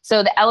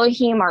 So the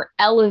Elohim are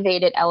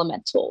elevated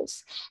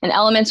elementals, and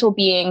elemental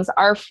beings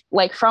are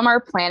like from our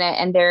planet,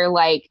 and they're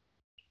like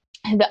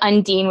the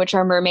Undine, which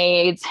are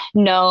mermaids,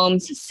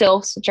 gnomes,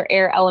 sylphs, which are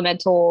air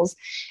elementals,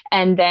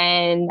 and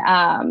then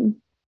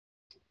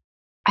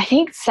I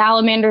think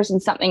salamanders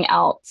and something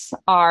else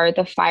are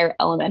the fire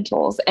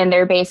elementals. And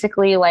they're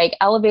basically like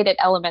elevated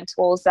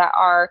elementals that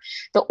are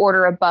the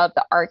order above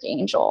the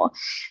archangel.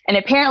 And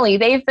apparently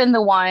they've been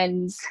the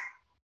ones,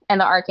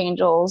 and the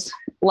archangels,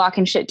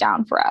 locking shit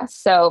down for us.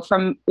 So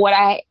from what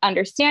I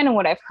understand and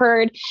what I've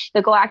heard,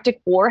 the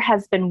galactic war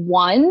has been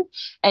won,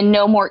 and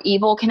no more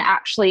evil can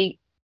actually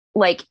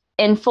like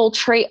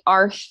infiltrate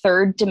our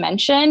 3rd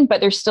dimension, but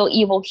there's still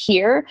evil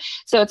here.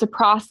 So it's a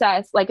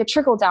process, like a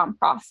trickle down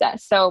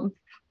process. So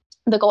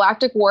the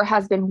galactic war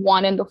has been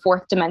won in the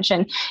 4th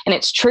dimension, and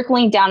it's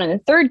trickling down in the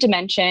 3rd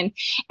dimension.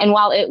 And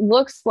while it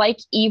looks like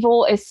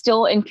evil is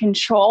still in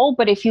control,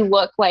 but if you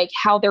look like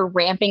how they're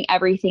ramping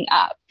everything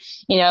up,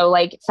 you know,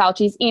 like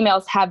Fauci's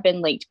emails have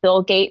been leaked.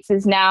 Bill Gates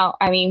is now,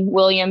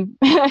 William.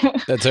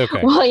 That's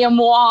okay. William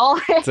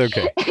Wall. That's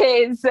okay.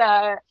 Is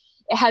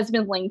it has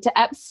been linked to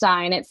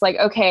Epstein. It's like,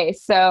 okay,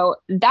 so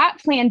that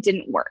plan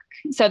didn't work.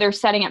 So they're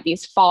setting up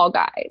these fall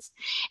guys.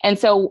 And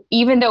so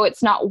even though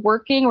it's not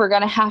working, we're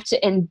going to have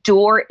to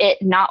endure it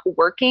not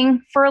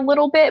working for a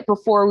little bit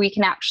before we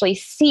can actually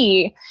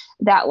see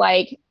that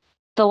like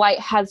the light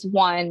has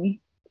won.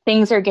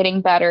 Things are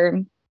getting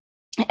better.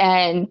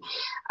 And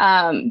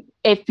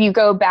if you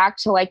go back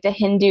to like the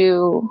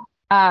Hindu,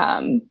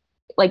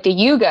 like the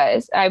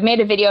yugas, I made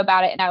a video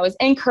about it and I was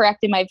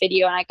incorrect in my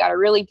video and I got a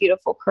really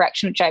beautiful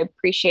correction, which I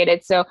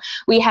appreciated. So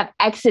we have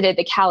exited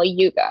the Kali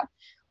Yuga,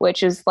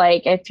 which is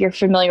like, if you're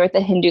familiar with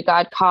the Hindu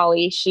god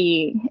Kali,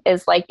 she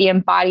is like the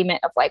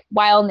embodiment of like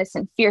wildness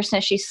and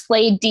fierceness. She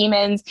slayed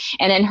demons,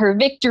 and in her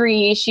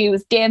victory, she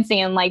was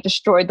dancing and like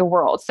destroyed the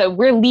world. So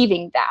we're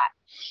leaving that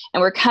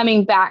and we're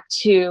coming back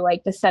to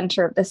like the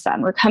center of the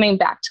sun. We're coming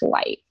back to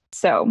light.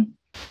 So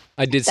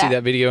I did see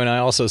that video, and I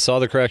also saw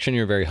the correction.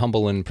 You're very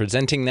humble in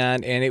presenting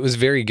that, and it was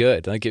very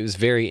good. Like, it was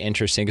very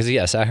interesting because,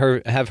 yes, I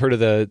have heard of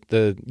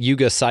the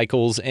yuga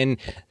cycles, and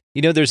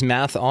you know, there's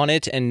math on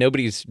it, and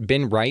nobody's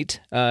been right.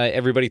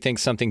 Everybody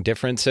thinks something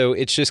different, so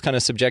it's just kind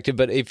of subjective.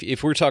 But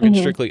if we're talking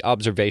strictly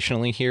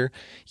observationally here,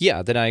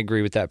 yeah, then I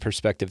agree with that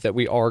perspective that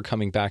we are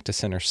coming back to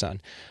center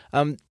sun.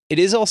 It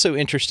is also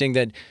interesting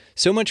that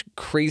so much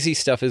crazy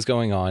stuff is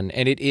going on,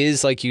 and it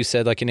is, like you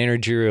said, like an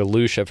energy or a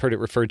loosh. I've heard it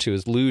referred to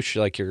as loosh,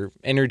 like your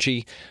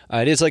energy.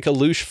 It is like a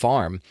loosh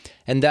farm,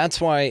 and that's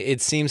why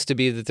it seems to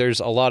be that there's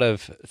a lot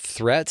of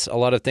threats, a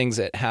lot of things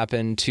that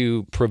happen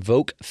to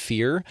provoke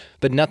fear,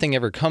 but nothing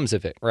ever comes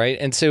of it, right?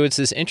 And so it's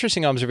this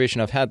interesting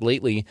observation I've had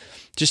lately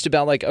just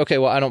about like, okay,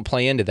 well, I don't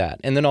play into that,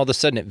 and then all of a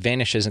sudden it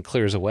vanishes and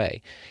clears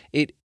away.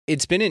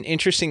 It's been an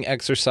interesting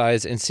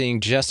exercise in seeing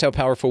just how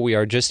powerful we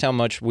are, just how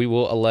much we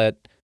will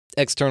let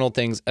external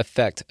things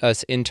affect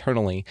us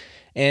internally.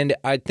 And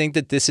I think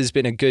that this has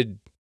been a good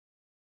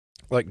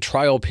like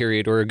trial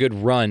period or a good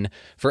run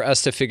for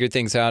us to figure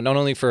things out, not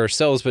only for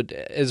ourselves, but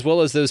as well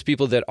as those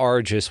people that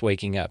are just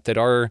waking up, that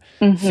are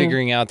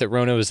figuring out that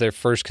Rona was their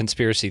first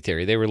conspiracy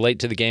theory. They were late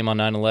to the game on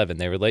 9/11.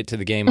 They were late to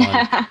the game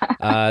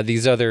on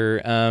these other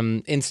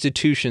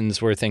institutions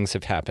where things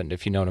have happened,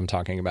 if you know what I'm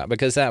talking about,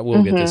 because that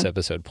will get this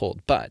episode pulled.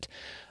 But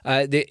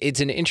it's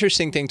an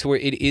interesting thing to where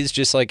it is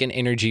just like an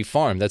energy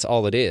farm. That's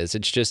all it is.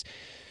 It's just,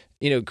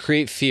 you know,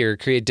 create fear,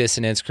 create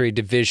dissonance, create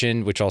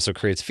division, which also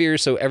creates fear.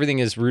 So everything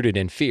is rooted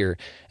in fear.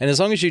 And as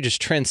long as you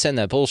just transcend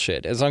that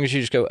bullshit, as long as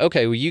you just go,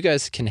 okay, well, you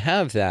guys can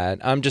have that.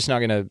 I'm just not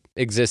going to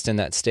exist in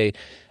that state.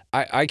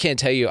 I can't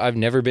tell you, I've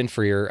never been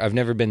freer. I've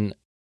never been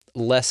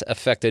less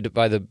affected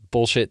by the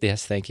bullshit.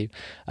 Yes, thank you.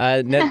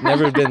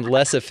 Never been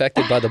less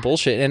affected by the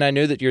bullshit. And I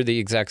know that you're the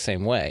exact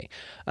same way.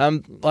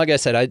 Like I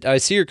said, I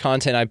see your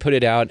content. I put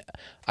it out.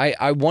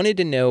 I wanted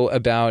to know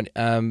about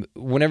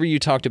whenever you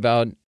talked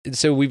about,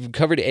 so we've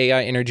covered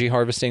AI energy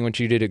harvesting, which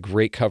you did a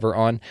great cover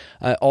on.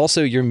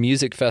 Also, your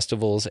music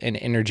festivals and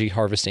energy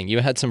harvesting. You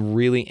had some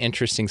really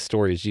interesting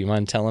stories. Do you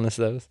mind telling us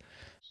those?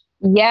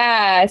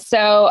 Yeah.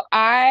 So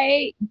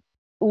I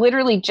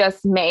literally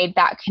just made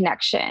that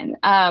connection.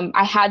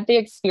 I had the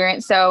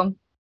experience. So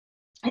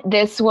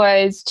this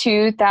was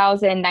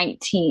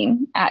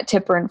 2019 at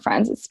Tipper and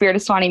Friends at Spirit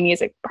of Swanee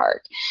Music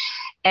Park.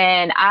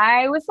 And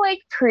I was like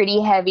pretty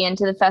heavy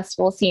into the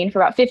festival scene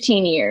for about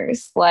 15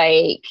 years.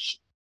 Like,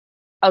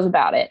 I was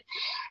about it.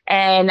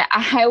 And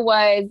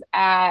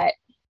it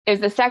was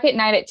the second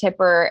night at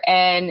Tipper,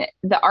 and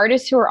the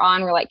artists who were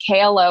on were like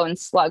KLO and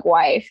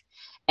Slugwife.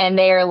 And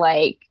they're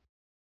like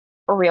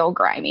real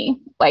grimy.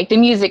 Like, the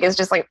music is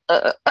just like,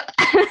 yeah,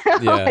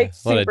 like a lot of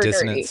super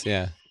dissonance.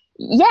 dirty.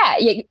 Yeah,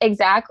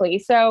 exactly.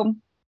 So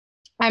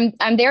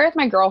I'm there with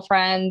my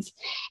girlfriends,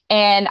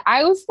 and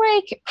I was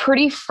like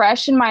pretty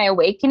fresh in my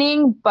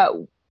awakening, but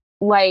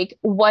like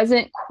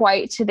wasn't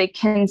quite to the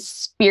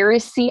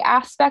conspiracy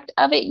aspect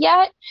of it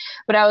yet.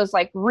 But I was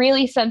like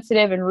really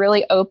sensitive and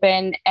really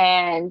open.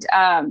 And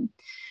I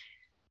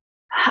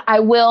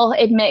will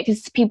admit,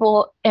 because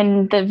people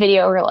in the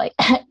video were like,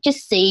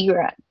 just say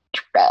you're on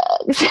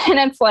drugs. And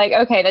it's like,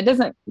 okay, that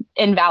doesn't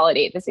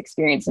invalidate this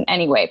experience in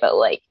any way, but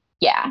like,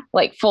 yeah,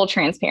 like full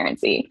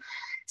transparency.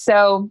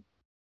 So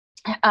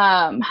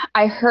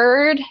I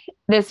heard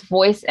this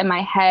voice in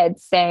my head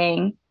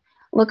saying,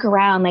 look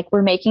around, like,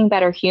 we're making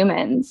better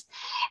humans.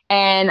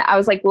 And I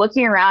was like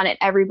looking around, and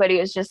everybody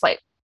was just like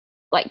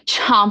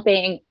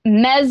chomping,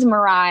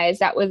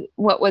 mesmerized at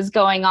what was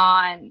going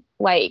on,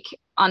 like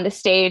on the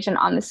stage and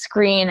on the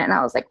screen. And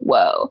I was like,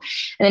 whoa.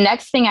 And the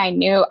next thing I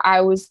knew,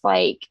 I was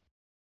like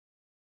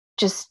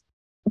just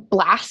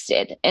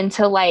blasted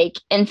into like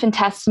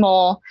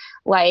infinitesimal,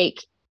 like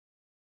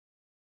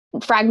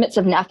fragments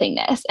of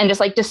nothingness, and just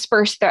like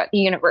dispersed throughout the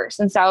universe.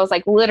 And so I was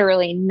like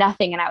literally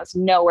nothing, and I was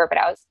nowhere, but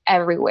I was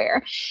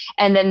everywhere.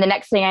 And then the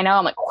next thing I know,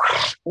 I'm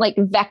like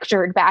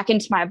vectored back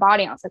into my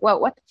body. I was like, whoa,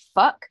 what the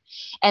fuck?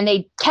 And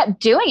they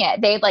kept doing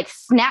it. They like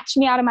snatched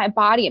me out of my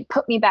body and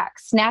put me back,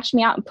 snatched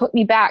me out and put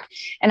me back.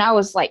 And I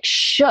was like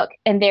shook.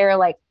 And they're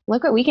like,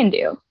 look what we can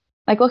do.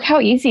 Like, look how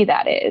easy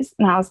that is.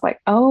 And I was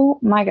like, oh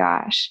my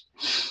gosh.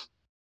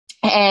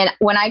 And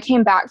when I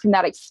came back from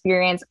that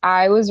experience,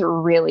 I was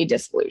really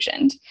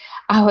disillusioned.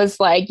 I was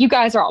like, you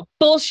guys are all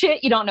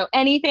bullshit. You don't know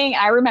anything.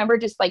 I remember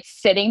just like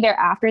sitting there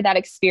after that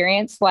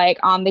experience, like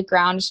on the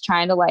ground, just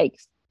trying to like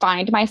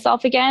find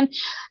myself again.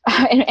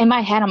 In my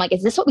head, I'm like,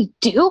 is this what we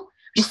do?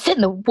 just sit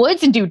in the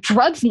woods and do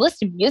drugs and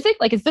listen to music?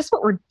 Like, is this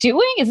what we're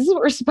doing? Is this what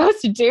we're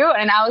supposed to do?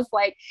 And I was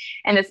like,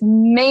 in this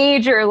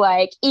major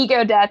like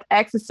ego death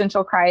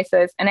existential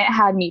crisis. And it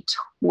had me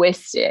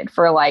twisted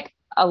for like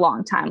a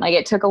long time. Like,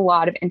 it took a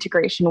lot of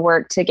integration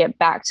work to get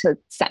back to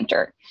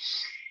center.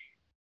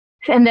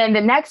 And then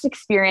the next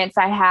experience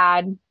I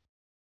had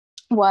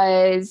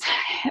was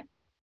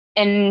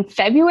in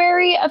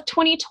February of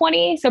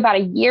 2020. So about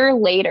a year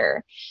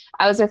later,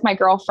 I was with my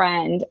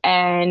girlfriend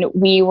and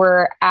we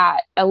were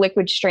at a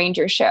Liquid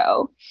Stranger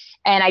show.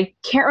 And I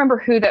can't remember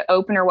who the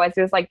opener was.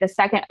 It was like the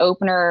second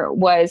opener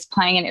was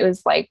playing and it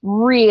was like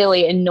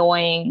really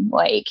annoying,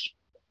 like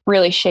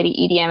really shitty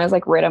EDM. It was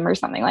like Rhythm or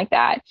something like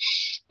that.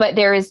 But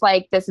there is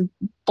like this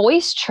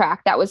voice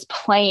track that was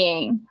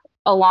playing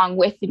along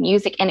with the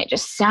music and it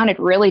just sounded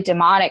really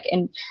demonic.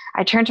 And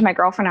I turned to my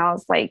girlfriend and I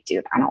was like,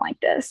 dude, I don't like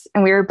this.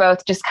 And we were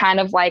both just kind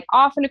of like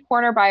off in a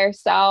corner by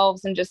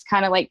ourselves and just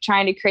kind of like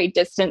trying to create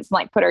distance and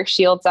like put our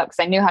shields up,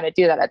 because I knew how to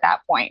do that at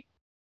that point.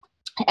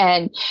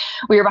 And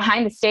we were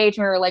behind the stage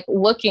and we were like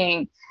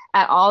looking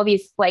at all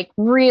these like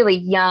really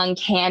young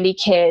candy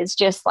kids,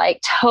 just like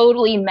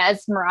totally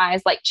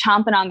mesmerized, like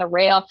chomping on the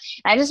rail.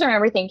 And I just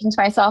remember thinking to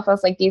myself, I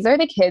was like, these are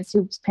the kids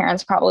whose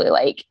parents probably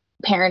like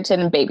parented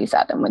and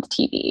babysat them with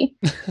TV.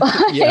 Like,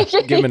 yeah,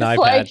 give them an iPad.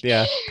 Like,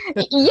 yeah.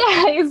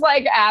 Yeah, he's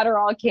like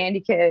Adderall candy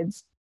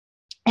kids.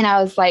 And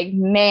I was like,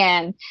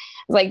 man,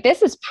 like,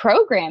 this is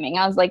programming.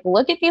 I was like,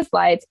 look at these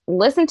lights,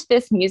 listen to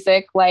this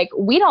music. Like,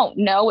 we don't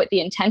know what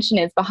the intention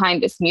is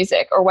behind this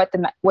music or what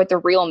the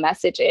real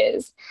message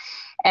is.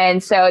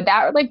 And so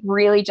that like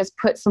really just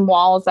put some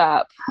walls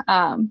up,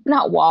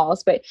 not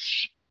walls, but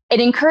it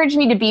encouraged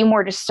me to be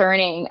more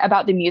discerning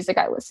about the music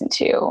I listened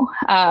to.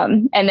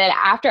 And then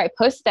after I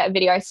posted that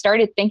video, I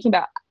started thinking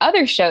about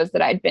other shows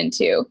that I'd been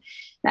to.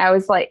 And I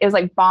was like, it was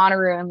like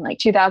Bonnaroo in like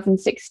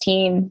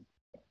 2016.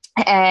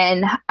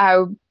 And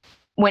I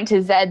went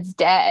to Zed's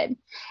Dead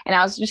and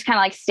I was just kind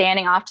of like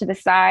standing off to the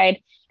side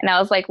and I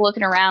was like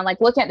looking around,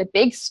 like looking at the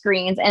big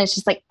screens, and it's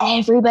just like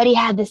everybody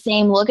had the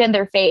same look in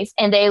their face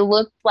and they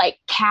looked like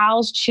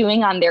cows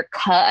chewing on their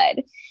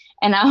cud.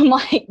 And I'm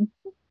like,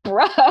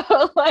 bro,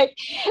 like,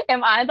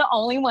 am I the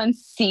only one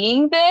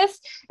seeing this?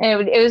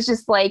 And it was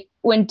just like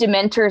when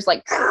Dementors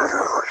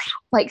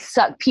like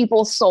suck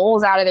people's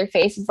souls out of their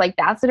faces, like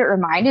that's what it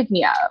reminded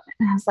me of.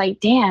 And I was like,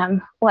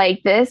 damn,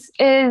 like this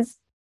is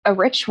a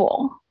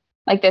ritual.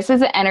 Like this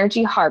is an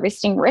energy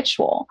harvesting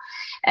ritual.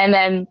 And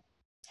then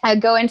I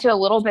go into a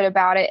little bit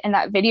about it in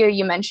that video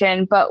you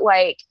mentioned, but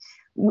like,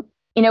 you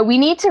know, we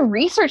need to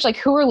research like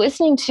who we're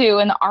listening to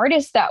and the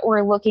artists that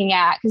we're looking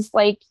at. Cause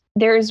like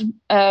there's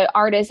an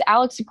artist,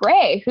 Alex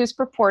Grey, who's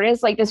purported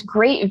as like this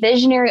great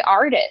visionary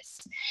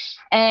artist.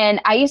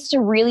 And I used to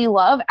really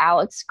love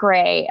Alex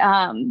Grey.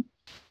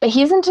 But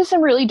he's into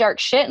some really dark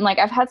shit. And like,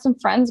 I've had some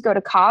friends go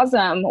to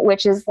COSM,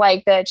 which is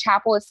like the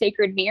Chapel of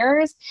Sacred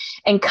Mirrors,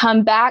 and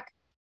come back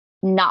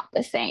not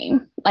the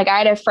same. Like I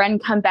had a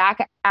friend come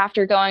back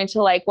after going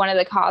to like one of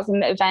the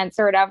COSM events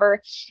or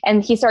whatever,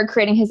 and he started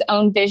creating his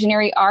own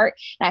visionary art.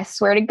 And I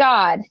swear to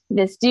God,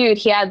 this dude,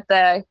 he had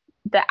the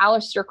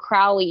Aleister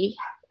Crowley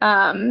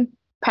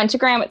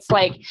pentagram. It's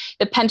like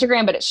the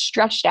pentagram, but it's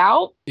stretched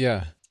out.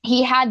 Yeah.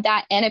 He had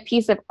that in a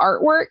piece of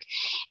artwork,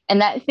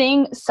 and that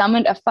thing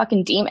summoned a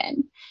fucking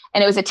demon,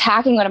 and it was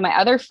attacking one of my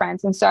other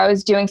friends. And so I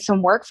was doing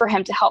some work for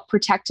him to help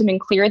protect him and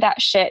clear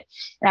that shit.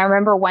 And I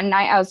remember one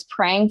night I was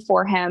praying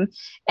for him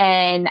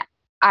and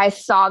I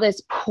saw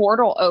this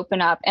portal open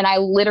up, and I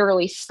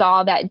literally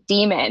saw that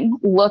demon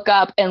look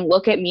up and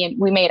look at me, and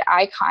we made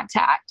eye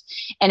contact.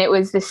 And it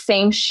was the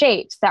same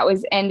shapes that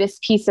was in this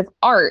piece of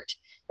art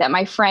that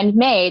my friend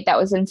made that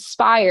was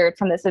inspired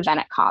from this event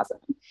at COSM.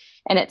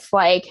 And it's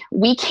like,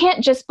 we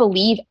can't just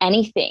believe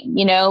anything,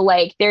 you know,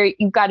 like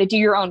you've got to do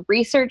your own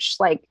research,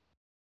 like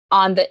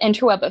on the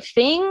interweb of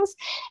things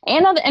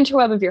and on the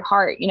interweb of your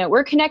heart. You know,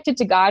 we're connected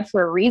to God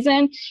for a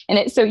reason. And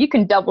it's so you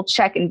can double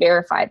check and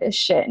verify this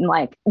shit. And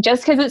like,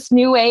 just because it's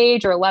new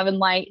age or love and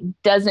light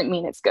doesn't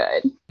mean it's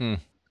good.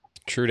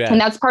 True that. And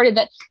that's part of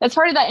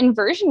that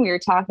inversion we were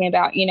talking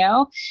about, you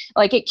know,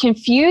 like it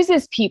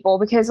confuses people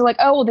because they're like,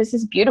 oh, well, this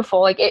is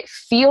beautiful. Like it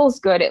feels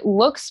good. It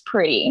looks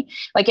pretty.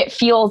 Like it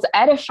feels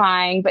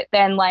edifying. But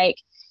then like,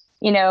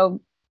 you know,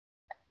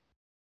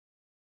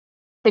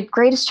 the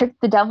greatest trick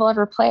the devil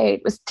ever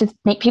played was to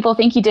make people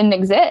think he didn't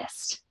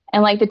exist.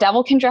 And like the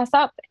devil can dress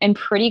up in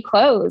pretty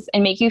clothes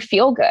and make you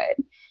feel good.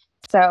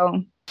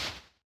 So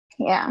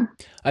yeah.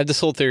 I have this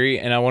whole theory,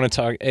 and I want to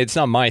talk. It's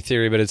not my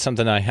theory, but it's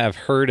something I have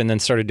heard and then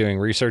started doing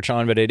research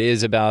on. But it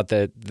is about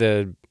that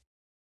the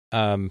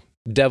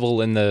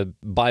devil in the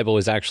Bible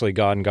is actually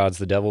God and God's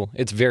the devil.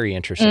 It's very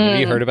interesting. Have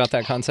you heard about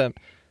that concept?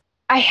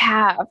 I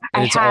have.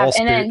 And it's all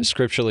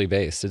scripturally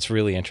based. It's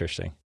really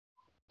interesting.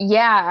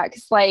 Yeah,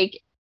 because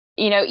like,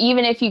 you know,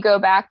 even if you go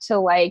back to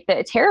like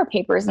the Tarot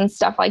papers and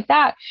stuff like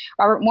that,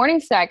 Robert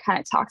Morningside kind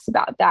of talks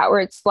about that, where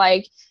it's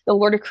like the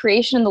Lord of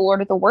creation and the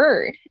Lord of the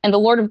Word. And the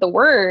Lord of the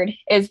Word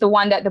is the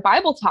one that the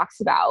Bible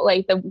talks about,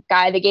 like the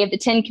guy that gave the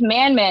 10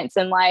 Commandments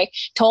and like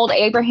told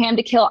Abraham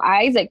to kill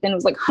Isaac, then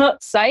was like, huh,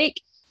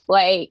 psych.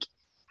 Like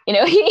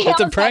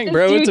It's a prank,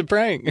 bro. It's a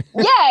prank.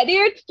 Yeah,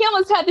 dude. He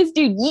almost had this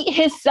dude yeet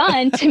his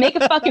son to make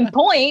a fucking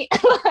point.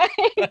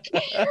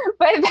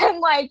 But then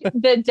like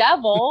the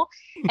devil,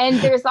 and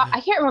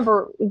I can't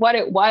remember what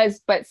it was,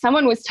 but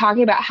someone was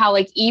talking about how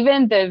like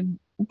even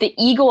the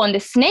eagle and the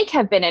snake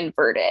have been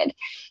inverted.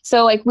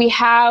 So like we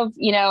have,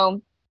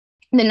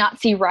 the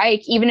Nazi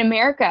Reich, even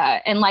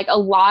America, and like a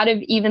lot of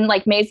even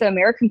like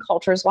Mesoamerican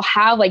cultures will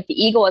have like the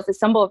eagle as a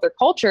symbol of their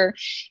culture.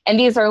 And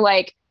these are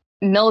like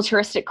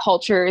militaristic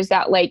cultures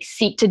that like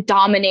seek to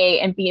dominate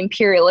and be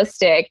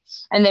imperialistic.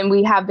 And then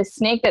we have the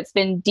snake that's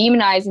been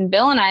demonized and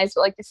villainized,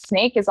 but like the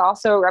snake is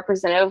also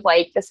representative of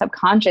like the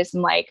subconscious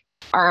and like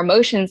our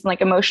emotions and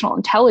like emotional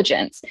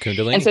intelligence.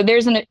 Kundalini. And so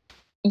there's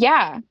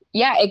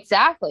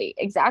exactly.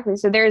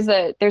 So there's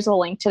a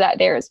link to that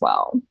there as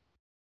well.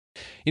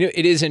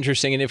 It is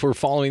interesting. And if we're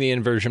following the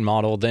inversion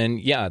model,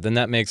 then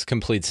that makes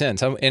complete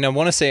sense. And I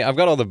want to say, I've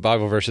got all the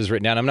Bible verses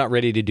written down. I'm not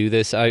ready to do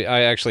this.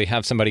 I actually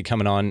have somebody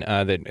coming on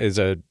that is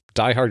a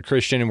diehard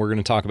Christian, and we're going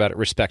to talk about it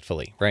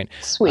respectfully, right?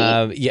 Sweet.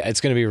 It's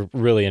going to be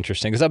really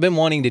interesting because I've been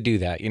wanting to do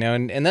that,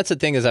 and that's the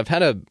thing is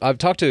I've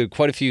talked to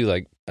quite a few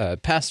like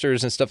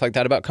pastors and stuff like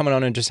that about coming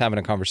on and just having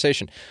a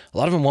conversation. A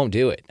lot of them won't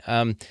do it.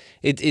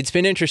 It's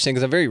been interesting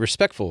because I'm very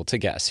respectful to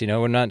guests.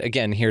 We're not,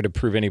 again, here to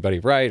prove anybody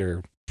right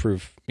or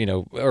prove,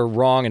 or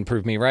wrong and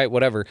prove me right,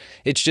 whatever.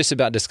 It's just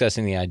about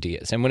discussing the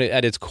ideas. And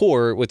at its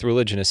core, with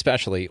religion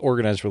especially,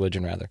 organized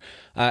religion rather,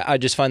 I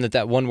just find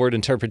that one word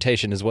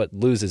interpretation is what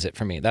loses it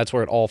for me. That's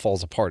where it all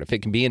falls apart. If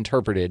it can be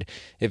interpreted,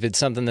 if it's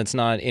something that's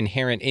not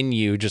inherent in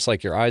you, just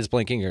like your eyes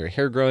blinking or your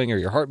hair growing or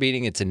your heart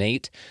beating, it's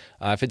innate.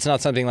 If it's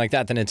not something like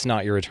that, then it's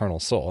not your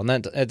eternal soul. And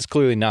that's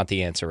clearly not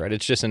the answer, right?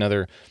 It's just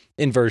another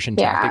inversion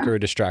tactic or a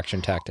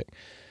distraction tactic.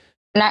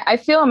 And I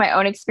feel in my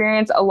own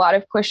experience, a lot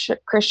of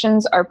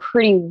Christians are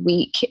pretty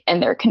weak in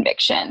their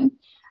conviction.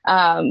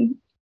 And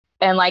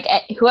like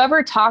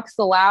whoever talks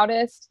the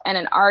loudest in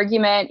an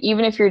argument,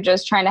 even if you're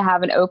just trying to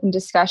have an open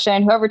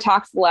discussion, whoever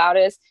talks the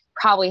loudest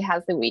probably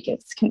has the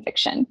weakest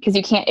conviction. Because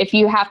if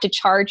you have to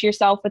charge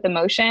yourself with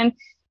emotion,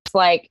 it's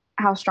like,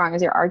 how strong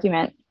is your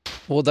argument?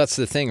 Well, that's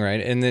the thing, right?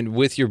 And then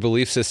with your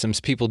belief systems,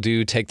 people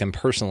do take them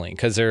personally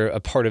because they're a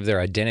part of their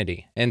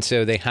identity. And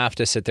so they have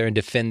to sit there and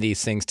defend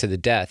these things to the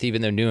death,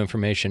 even though new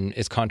information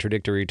is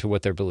contradictory to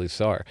what their beliefs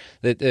are.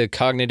 The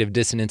cognitive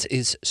dissonance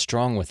is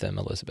strong with them,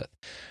 Elizabeth.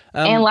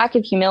 And lack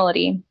of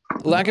humility.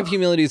 Lack of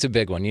humility is a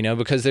big one,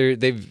 because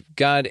they've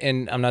got,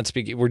 and I'm not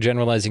speaking, we're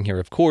generalizing here,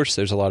 of course.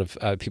 There's a lot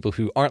of people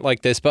who aren't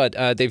like this, but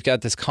they've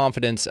got this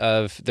confidence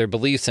of their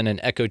beliefs in an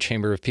echo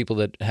chamber of people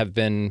that have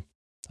been,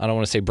 I don't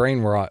want to say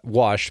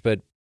brainwashed,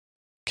 but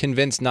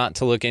convinced not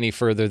to look any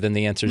further than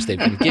the answers they've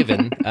been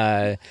given,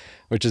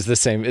 which is the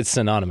same. It's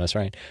synonymous,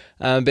 right?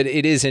 But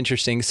it is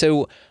interesting.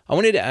 So I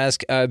wanted to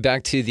ask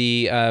back to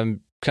the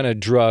kind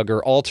of drug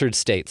or altered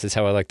states is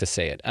how I like to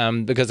say it,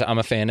 because I'm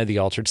a fan of the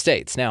altered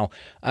states. Now,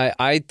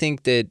 I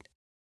think that,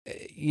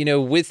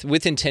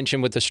 with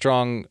intention, with a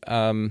strong...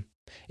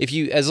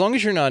 as long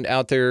as you're not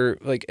out there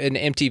like an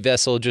empty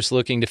vessel just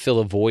looking to fill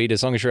a void,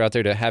 as long as you're out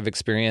there to have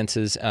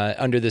experiences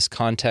under this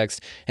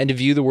context and to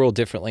view the world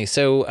differently.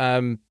 So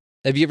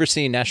have you ever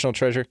seen National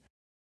Treasure?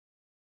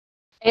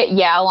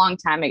 Yeah, a long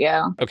time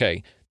ago.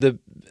 Okay.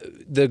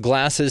 The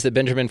glasses that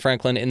Benjamin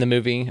Franklin in the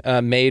movie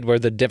made where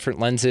the different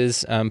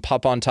lenses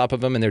pop on top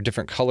of them and they're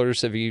different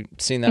colors. Have you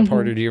seen that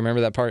part or do you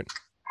remember that part?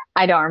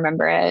 I don't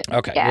remember it.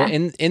 Okay. Yeah.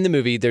 Well, in the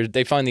movie,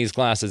 they find these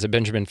glasses that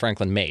Benjamin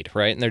Franklin made,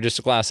 right? And they're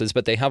just glasses,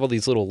 but they have all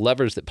these little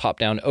levers that pop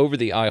down over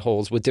the eye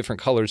holes with different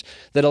colors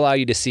that allow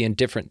you to see in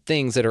different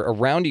things that are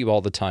around you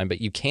all the time, but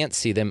you can't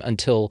see them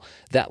until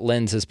that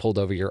lens is pulled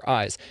over your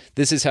eyes.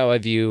 This is how I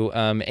view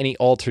any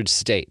altered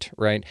state,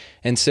 right?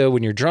 And so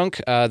when you're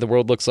drunk, the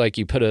world looks like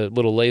you put a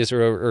little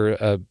laser or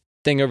a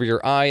thing over your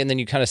eye, and then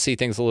you kind of see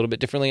things a little bit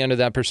differently under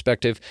that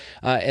perspective.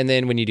 And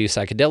then when you do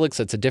psychedelics,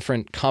 that's a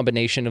different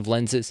combination of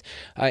lenses.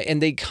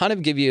 And they kind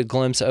of give you a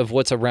glimpse of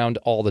what's around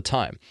all the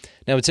time.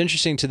 Now, it's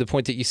interesting to the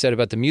point that you said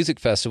about the music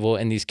festival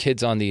and these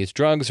kids on these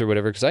drugs or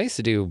whatever, because I used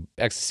to do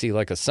ecstasy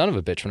like a son of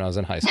a bitch when I was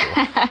in high school.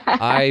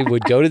 I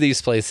would go to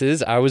these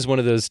places. I was one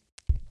of those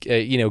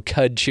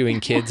cud chewing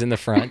kids in the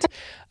front.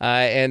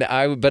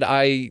 But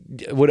I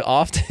would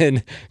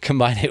often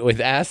combine it with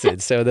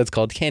acid. So that's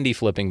called candy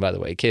flipping, by the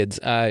way, kids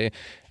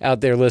out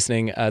there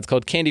listening. It's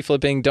called candy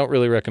flipping. Don't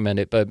really recommend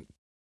it, but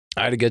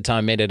I had a good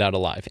time, made it out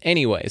alive.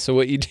 Anyway, so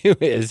what you do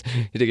is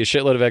you take a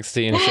shitload of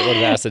ecstasy and a shitload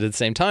of acid at the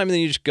same time, and then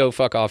you just go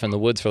fuck off in the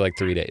woods for like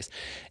 3 days.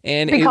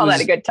 And we call that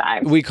a good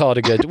time. We call it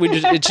a good.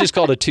 It's just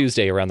called a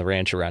Tuesday around the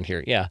ranch around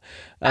here. Yeah.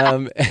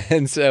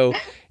 And so,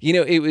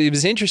 it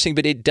was interesting,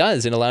 but it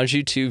allows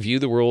you to view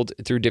the world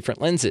through different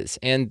lenses.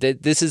 And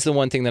this is the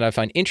one thing that I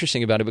find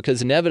interesting about it,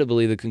 because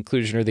inevitably the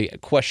conclusion or the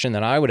question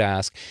that I would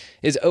ask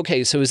is,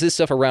 okay, so is this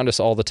stuff around us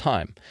all the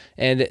time?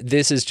 And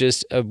this is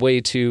just a way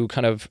to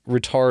kind of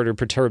retard or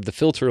perturb of the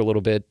filter a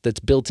little bit that's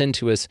built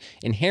into us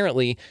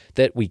inherently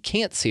that we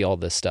can't see all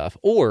this stuff?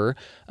 Or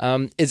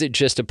is it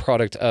just a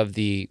product of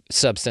the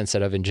substance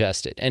that I've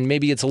ingested? And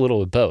maybe it's a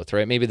little of both,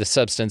 right? Maybe the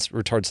substance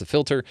retards the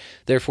filter.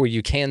 Therefore,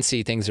 you can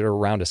see things that are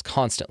around us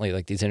constantly,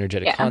 like these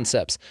energetic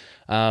concepts.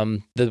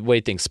 The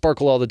way things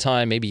sparkle all the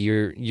time, maybe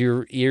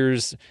your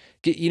ears,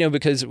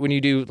 because when you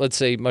do, let's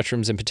say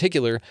mushrooms in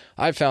particular,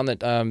 I've found that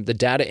the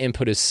data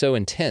input is so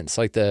intense,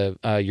 like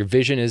your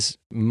vision is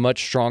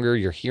much stronger,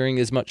 your hearing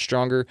is much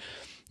stronger.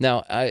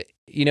 Now,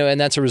 and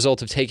that's a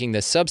result of taking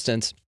this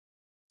substance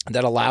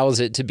that allows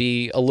it to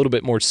be a little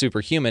bit more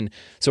superhuman.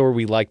 So are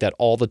we like that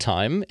all the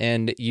time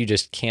and you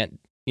just can't,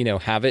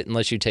 have it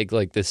unless you take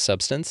like this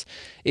substance?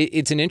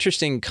 It's an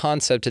interesting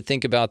concept to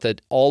think about,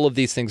 that all of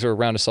these things are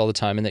around us all the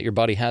time and that your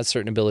body has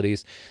certain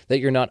abilities that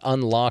you're not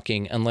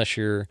unlocking unless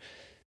you're,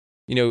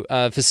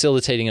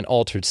 facilitating an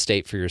altered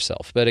state for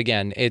yourself. But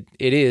again, it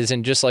is,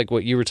 and just like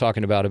what you were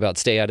talking about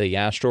stay out of the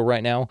astral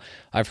right now,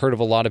 I've heard of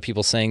a lot of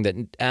people saying that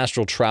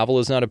astral travel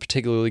is not a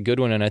particularly good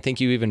one, and I think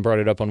you even brought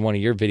it up on one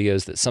of your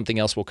videos that something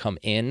else will come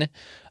in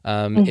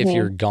if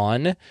you're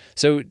gone.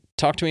 So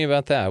talk to me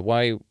about that.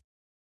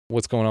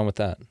 What's going on with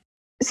that?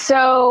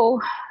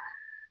 So,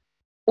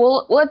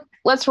 well,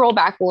 let's roll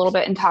back a little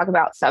bit and talk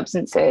about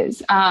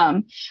substances.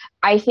 I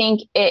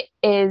think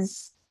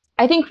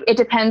it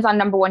depends on,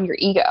 number one, your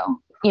ego.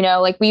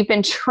 Like we've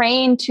been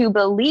trained to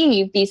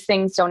believe these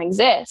things don't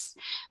exist.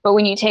 But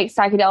when you take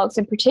psychedelics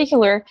in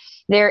particular,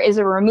 there is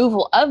a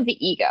removal of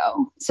the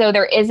ego. So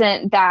there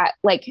isn't that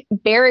like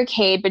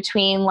barricade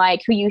between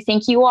like who you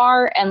think you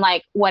are and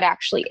like what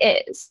actually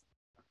is.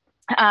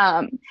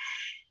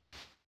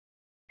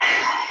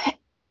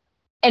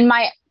 In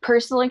my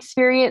personal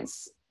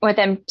experience with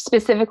them,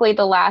 specifically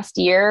the last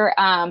year,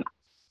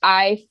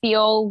 I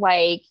feel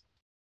like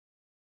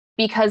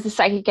because the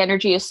psychic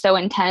energy is so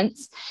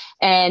intense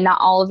and not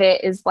all of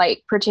it is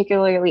like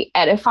particularly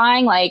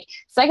edifying, like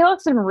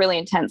psychedelics have been really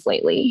intense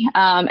lately.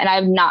 And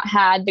I've not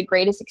had the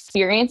greatest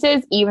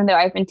experiences, even though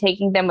I've been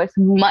taking them with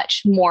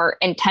much more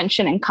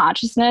intention and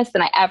consciousness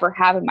than I ever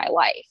have in my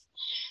life.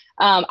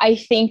 I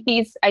think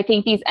these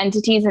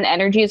entities and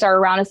energies are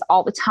around us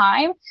all the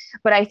time,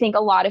 but I think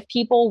a lot of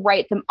people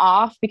write them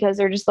off because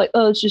they're just like,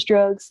 oh, it's just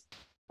drugs.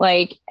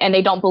 And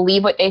they don't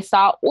believe what they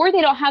saw, or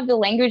they don't have the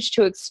language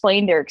to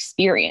explain their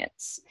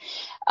experience.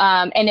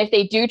 And if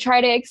they do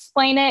try to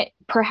explain it,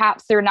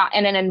 perhaps they're not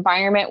in an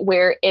environment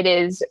where it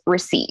is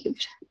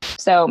received.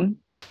 So,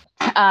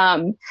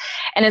 and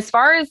as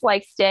far as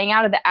like staying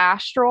out of the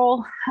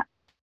astral,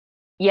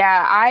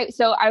 I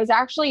was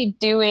actually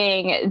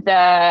doing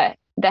the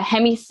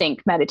Hemisync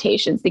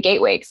meditations, the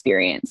Gateway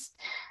experience.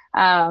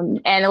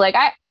 And like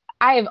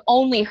I have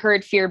only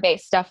heard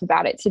fear-based stuff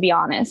about it, to be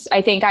honest.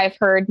 I think I've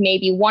heard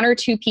maybe one or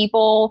two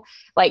people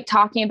like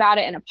talking about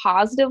it in a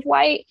positive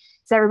light.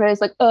 So everybody's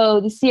like, oh,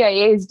 the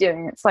CIA is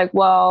doing it. It's like,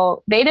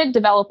 well, they didn't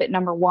develop it,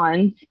 number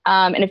one.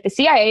 And if the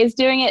CIA is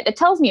doing it, it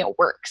tells me it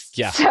works.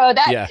 Yeah. So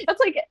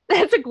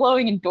that's a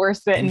glowing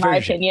endorsement in my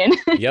opinion.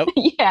 Yep.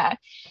 Yeah.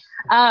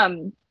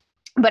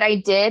 But I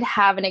did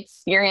have an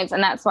experience,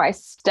 and that's why I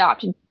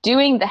stopped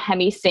doing the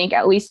Hemisync,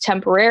 at least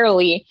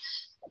temporarily.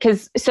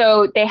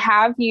 So they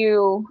have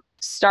you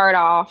start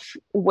off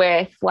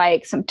with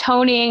like some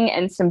toning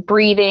and some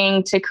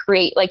breathing to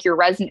create like your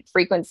resonant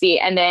frequency.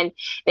 And then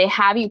they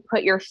have you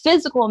put your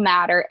physical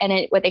matter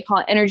in what they call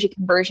an energy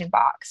conversion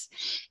box.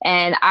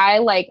 And I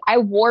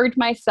ward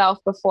myself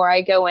before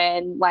I go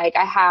in. Like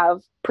I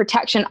have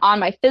protection on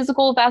my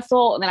physical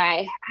vessel, and then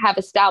I have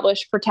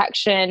established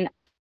protection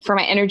for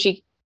my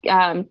energy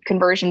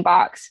conversion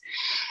box.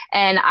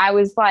 And I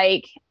was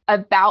like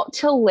about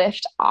to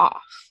lift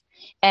off.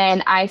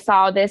 And I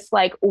saw this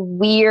like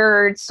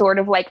weird sort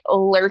of like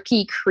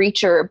lurky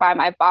creature by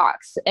my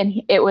box.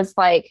 And it was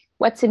like,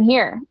 what's in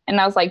here? And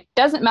I was like,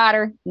 doesn't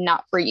matter,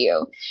 not for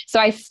you. So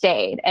I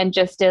stayed and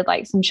just did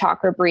like some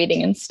chakra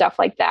breathing and stuff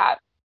like that.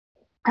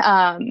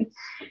 And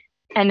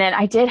then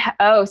I did,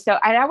 I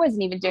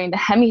wasn't even doing the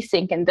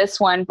Hemisync in this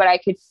one, but I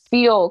could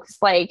feel, cause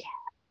like,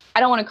 I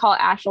don't want to call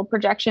it astral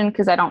projection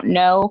because I don't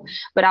know,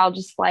 but I'll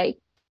just like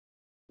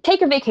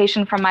take a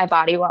vacation from my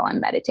body while I'm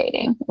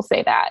meditating. We'll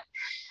say that.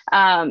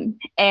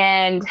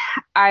 And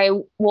I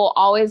will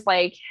always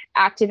like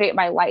activate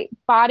my light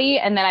body,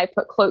 and then I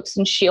put cloaks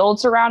and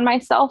shields around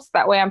myself so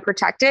that way I'm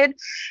protected.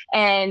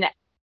 And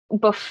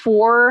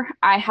before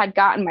I had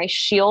gotten my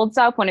shields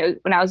up, when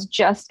I was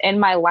just in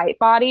my light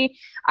body,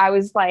 I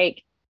was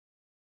like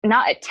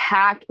not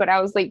attacked, but I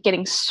was like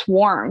getting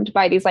swarmed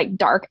by these like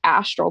dark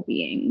astral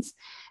beings.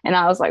 And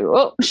I was like,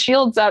 oh,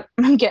 shields up,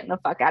 I'm getting the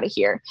fuck out of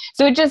here.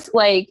 So it just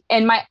like,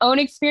 in my own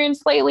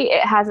experience lately,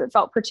 it hasn't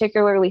felt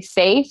particularly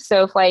safe.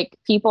 So if like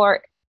people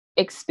are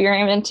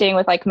experimenting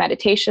with like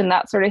meditation,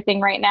 that sort of thing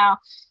right now,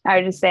 I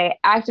would just say,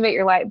 activate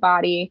your light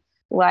body,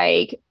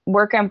 like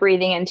work on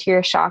breathing into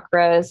your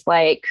chakras,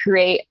 like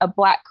create a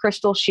black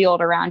crystal shield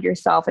around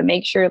yourself and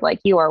make sure like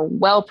you are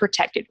well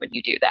protected when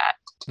you do that.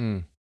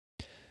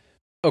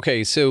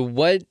 Okay. So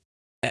what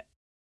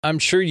I'm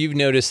sure you've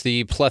noticed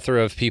the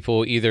plethora of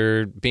people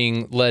either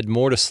being led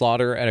more to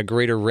slaughter at a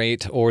greater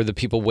rate or the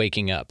people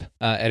waking up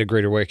at a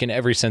greater rate, in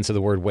every sense of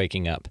the word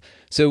waking up.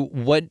 So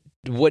what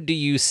do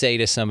you say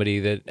to somebody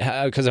that,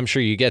 because I'm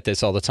sure you get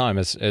this all the time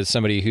as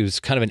somebody who's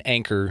kind of an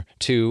anchor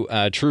to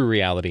true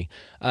reality,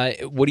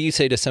 what do you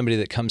say to somebody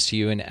that comes to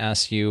you and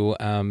asks you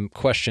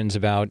questions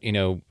about,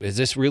 is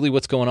this really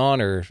what's going on?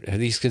 Or are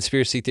these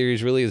conspiracy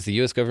theories really? Is the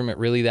U.S. government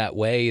really that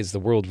way? Is the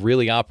world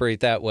really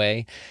operate that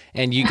way?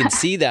 And you can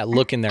see that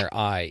look in their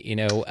eye,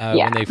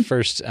 when they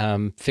first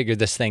figured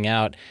this thing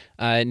out,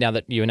 now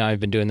that you and I have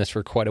been doing this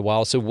for quite a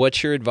while. So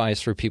what's your advice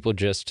for people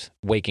just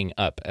waking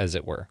up, as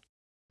it were?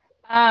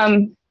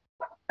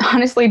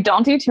 Honestly,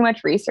 don't do too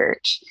much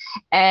research.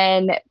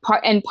 And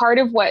part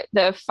of what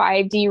the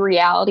 5D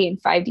reality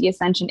and 5D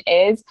ascension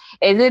is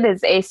it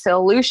is a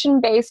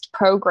solution-based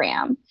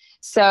program.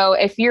 So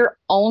if you're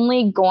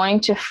only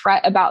going to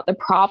fret about the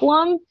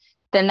problem,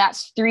 then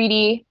that's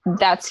 3D,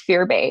 that's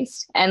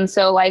fear-based. And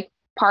so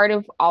part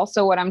of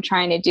also what I'm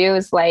trying to do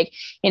is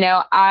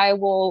I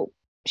will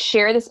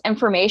share this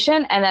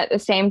information and at the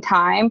same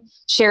time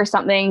share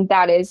something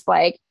that is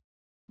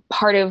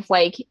part of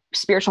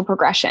spiritual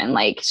progression,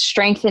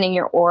 strengthening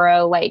your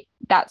aura,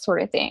 that sort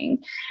of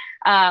thing.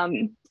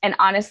 And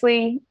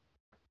honestly,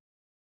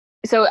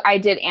 so I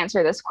did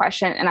answer this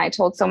question and I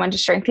told someone to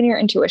strengthen your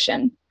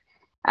intuition,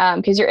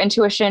 because your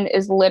intuition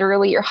is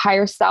literally your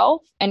higher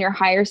self, and your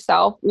higher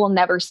self will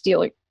never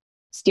steer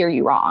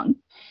you wrong.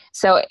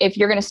 So if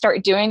you're going to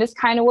start doing this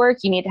kind of work,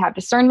 you need to have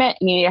discernment,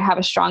 and you need to have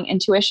a strong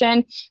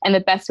intuition. And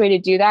the best way to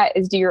do that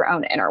is do your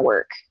own inner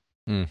work.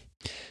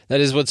 That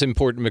is what's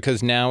important,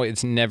 because now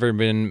it's never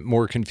been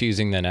more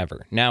confusing than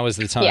ever. Now is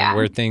the time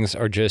where things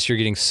are you're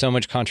getting so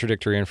much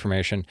contradictory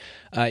information.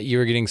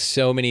 You're getting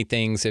so many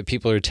things that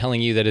people are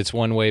telling you that it's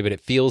one way, but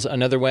it feels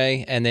another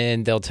way. And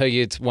then they'll tell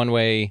you it's one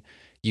way,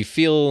 you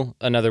feel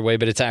another way,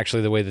 but it's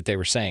actually the way that they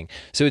were saying.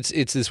 So it's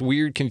this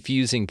weird,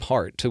 confusing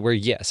part to where,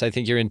 yes, I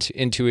think your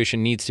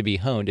intuition needs to be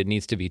honed. It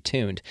needs to be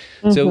tuned.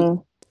 Mm-hmm.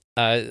 So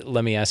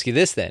let me ask you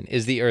this then.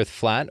 Is the earth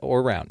flat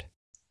or round?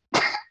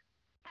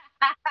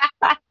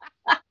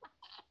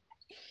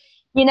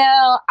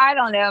 I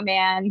don't know,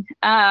 man.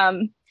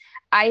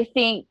 I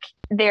think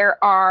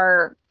there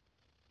are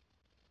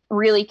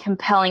really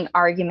compelling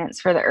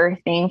arguments for the earth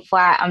being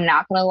flat. I'm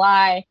not going to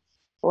lie.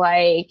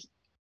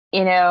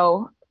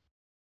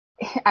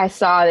 I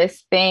saw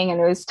this thing and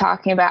it was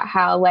talking about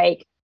how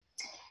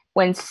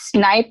when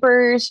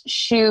snipers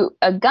shoot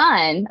a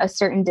gun a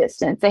certain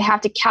distance, they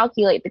have to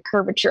calculate the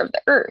curvature of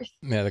the earth.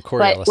 Yeah, the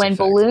Coriolis But when effect.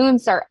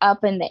 balloons are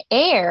up in the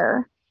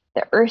air,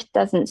 the earth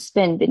doesn't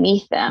spin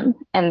beneath them.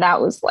 And that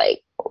was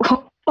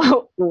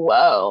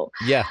whoa.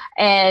 Yeah.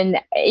 And,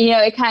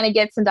 it kind of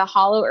gets into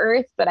hollow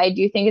earth, but I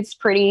do think it's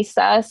pretty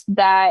sus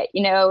that,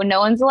 no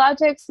one's allowed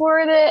to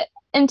explore the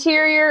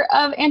interior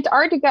of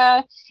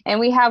Antarctica, and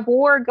we have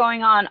war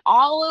going on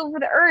all over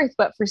the earth.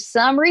 But for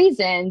some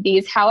reason,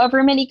 these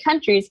however many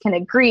countries can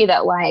agree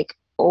that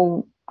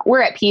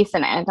we're at peace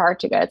in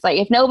Antarctica. It's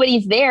if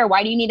nobody's there,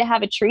 why do you need to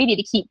have a treaty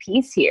to keep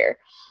peace here?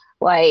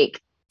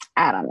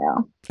 I don't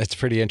know. It's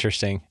pretty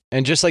interesting.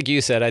 And just like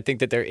you said, I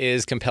think that there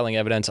is compelling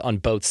evidence on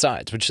both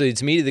sides, which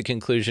leads me to the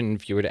conclusion,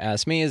 if you were to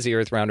ask me, is the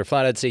earth round or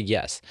flat? I'd say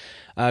yes,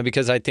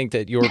 because I think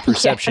that your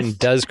perception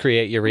does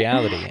create your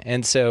reality.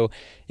 And so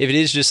if it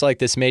is just like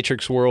this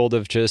matrix world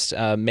of just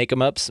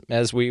make-em-ups,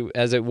 as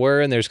it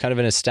were, and there's kind of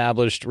an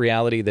established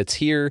reality that's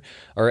here,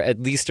 or at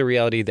least a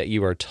reality that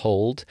you are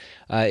told,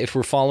 if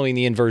we're following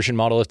the inversion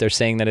model, if they're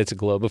saying that it's a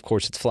globe, of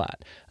course it's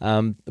flat.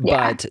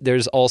 But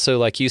there's also,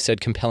 like you said,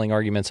 compelling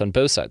arguments on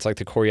both sides, like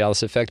the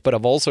Coriolis effect. But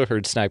I've also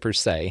heard snipers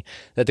say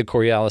that the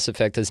Coriolis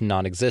effect is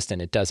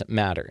non-existent. It doesn't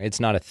matter. It's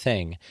not a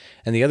thing.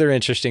 And the other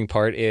interesting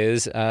part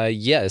is,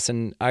 yes,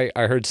 and I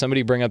heard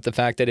somebody bring up the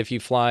fact that if you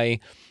fly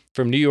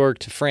from New York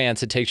to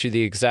France, it takes you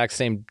the exact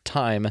same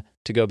time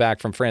to go back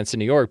from France to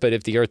New York. But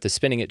if the Earth is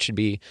spinning, it should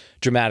be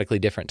dramatically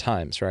different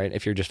times, right?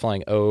 If you're just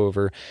flying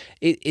over.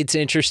 It's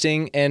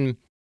interesting. And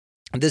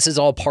this is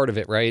all part of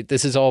it, right?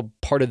 This is all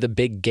part of the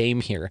big game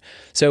here.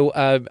 So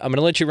I'm going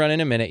to let you run in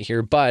a minute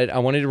here, but I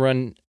wanted to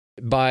run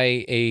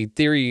by a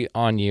theory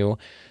on you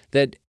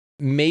that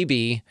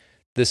maybe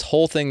this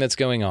whole thing that's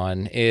going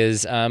on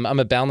is, I'm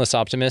a boundless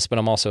optimist, but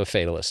I'm also a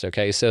fatalist,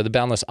 okay? So the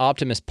boundless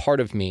optimist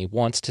part of me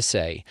wants to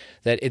say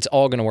that it's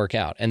all going to work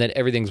out and that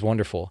everything's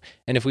wonderful.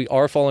 And if we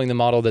are following the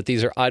model that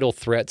these are idle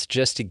threats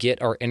just to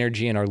get our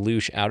energy and our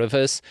loosh out of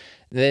us,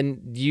 then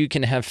you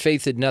can have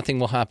faith that nothing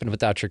will happen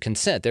without your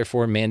consent.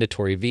 Therefore,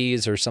 mandatory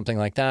V's or something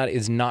like that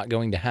is not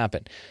going to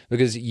happen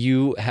because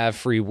you have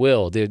free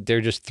will.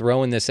 They're just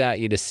throwing this at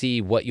you to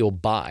see what you'll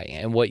buy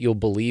and what you'll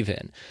believe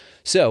in.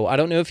 So I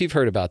don't know if you've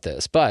heard about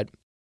this, but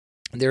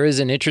there is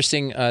an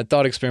interesting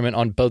thought experiment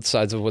on both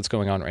sides of what's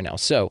going on right now.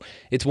 So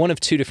it's one of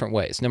two different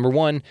ways. Number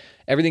one,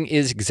 everything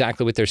is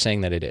exactly what they're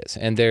saying that it is.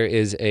 And there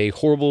is a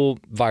horrible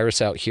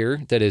virus out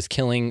here that is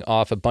killing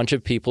off a bunch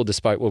of people,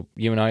 despite what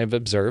you and I have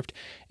observed.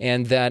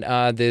 And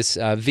that this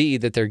V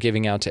that they're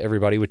giving out to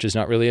everybody, which is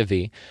not really a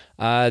V,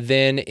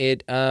 then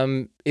it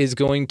is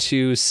going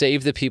to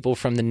save the people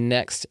from the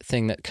next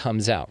thing that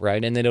comes out,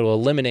 right? And then it'll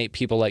eliminate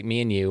people like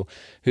me and you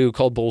who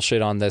call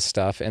bullshit on this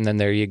stuff. And then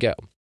there you go.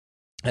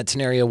 That's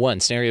scenario one.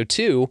 Scenario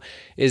two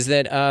is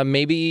that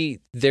maybe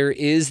there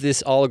is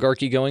this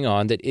oligarchy going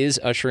on that is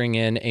ushering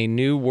in a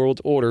new world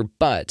order,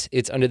 but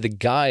it's under the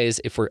guise,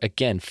 if we're,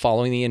 again,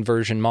 following the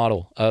inversion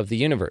model of the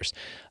universe,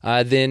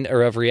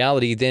 or of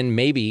reality, then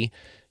maybe,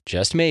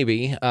 just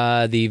maybe,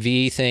 the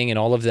V thing and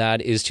all of that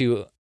is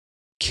to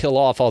kill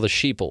off all the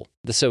sheeple.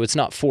 So it's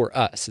not for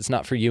us. It's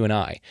not for you and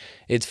I.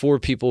 It's for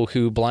people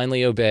who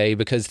blindly obey,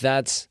 because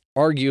that's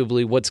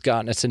arguably what's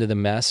gotten us into the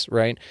mess,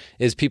 right?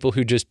 Is people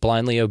who just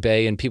blindly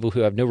obey and people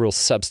who have no real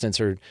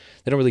substance, or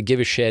they don't really give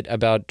a shit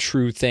about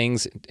true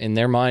things in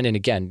their mind. And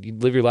again, you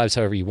live your lives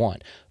however you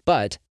want.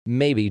 But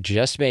maybe,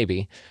 just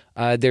maybe,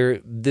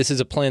 this is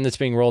a plan that's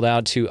being rolled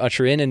out to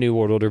usher in a new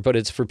world order, but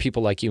it's for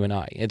people like you and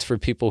I. It's for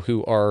people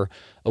who are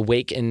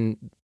awake in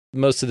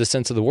most of the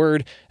sense of the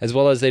word, as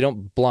well as they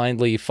don't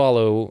blindly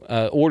follow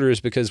orders,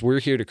 because we're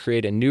here to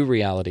create a new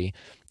reality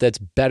that's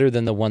better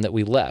than the one that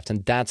we left.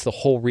 And that's the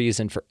whole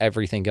reason for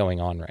everything going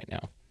on right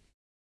now.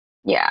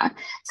 Yeah.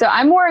 So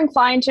I'm more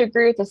inclined to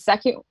agree with the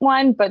second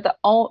one, but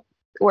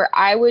where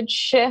I would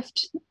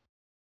shift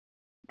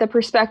the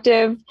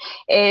perspective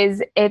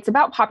is it's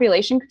about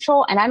population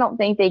control. And I don't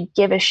think they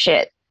give a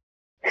shit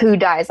who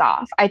dies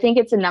off. I think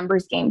it's a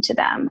numbers game to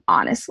them,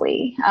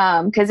 honestly.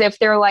 Because if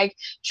they're like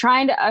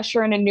trying to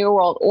usher in a new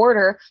world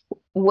order,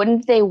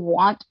 wouldn't they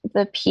want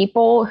the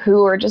people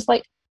who are just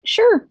like,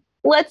 sure,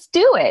 let's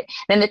do it?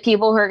 Then the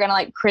people who are going to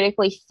like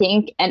critically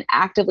think and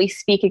actively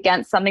speak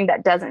against something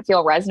that doesn't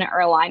feel resonant or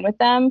aligned with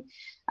them.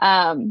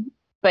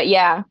 But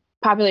yeah,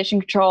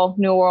 population control,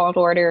 new world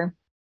order.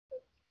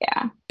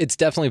 Yeah. It's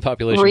definitely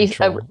population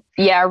control.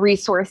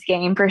 Resource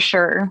game for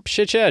sure.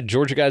 Shit, yeah.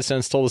 Georgia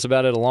Guidestones told us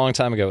about it a long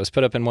time ago. It was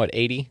put up in,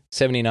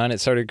 79 it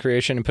started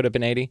creation and put up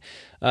in 80,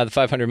 the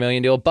 500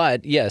 million deal.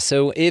 But yeah,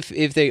 so if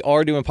they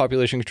are doing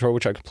population control,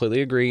 which I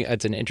completely agree,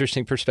 it's an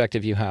interesting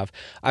perspective you have,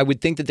 I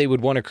would think that they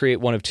would want to create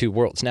one of two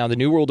worlds. Now, the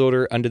New World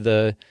Order, under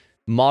the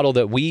model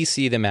that we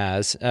see them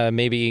as,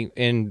 maybe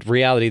in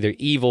reality they're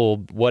evil,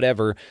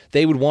 whatever,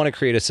 they would want to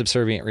create a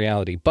subservient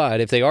reality. But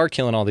if they are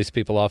killing all these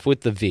people off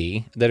with the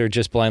V that are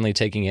just blindly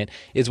taking it,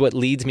 is what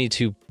leads me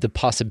to the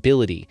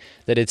possibility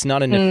that it's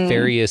not a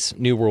nefarious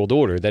new world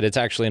order, that it's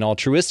actually an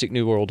altruistic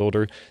new world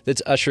order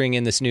that's ushering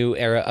in this new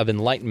era of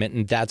enlightenment.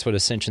 And that's what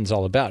Ascension's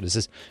all about, is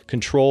this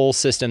control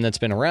system that's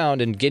been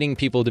around and getting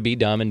people to be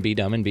dumb and be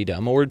dumb and be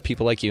dumb, or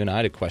people like you and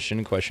I to question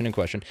and question and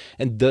question.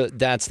 And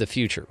that's the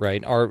future,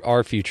 right?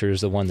 Our future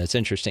is the one that's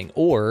interesting.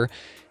 Or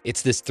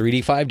it's this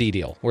 3D 5D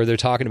deal where they're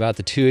talking about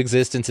the two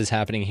existences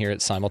happening here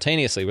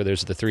simultaneously, where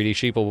there's the 3D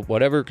sheeple,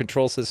 whatever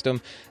control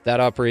system that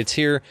operates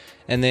here.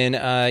 And then,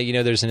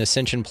 there's an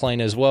Ascension plane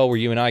as well where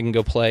you and I can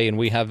go play and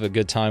we have a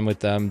good time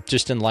with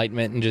just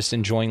enlightenment and just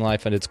enjoying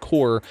life at its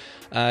core.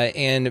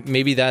 And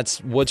maybe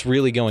that's what's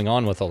really going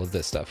on with all of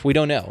this stuff. We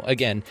don't know.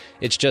 Again,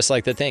 it's just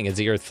like the thing. Is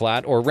the Earth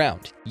flat or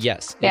round?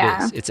 Yes,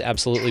 it is. It's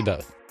absolutely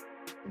both.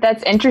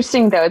 That's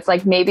interesting, though. It's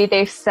like maybe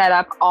they've set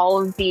up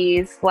all of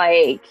these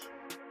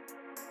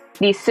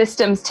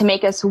systems to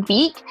make us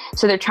weak,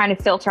 so they're trying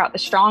to filter out the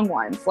strong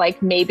ones.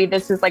 Like maybe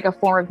this is like a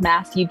form of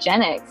mass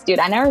eugenics. Dude,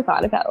 I never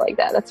thought about it like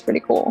that. That's pretty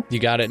cool. You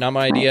got it. Not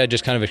my idea. I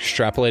just kind of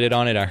extrapolated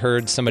on it. I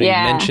heard somebody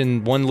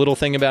mention one little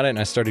thing about it, and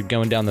I started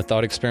going down the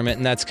thought experiment,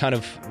 and that's kind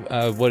of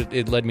what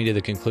it led me to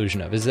the conclusion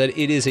of, is that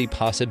it is a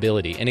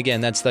possibility. And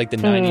again, that's like the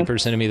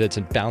 90% of me that's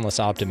a boundless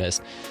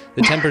optimist.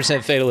 The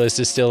 10% fatalist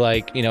is still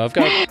like,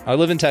 I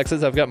live in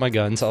Texas, I've got my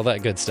guns, all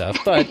that good stuff.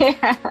 But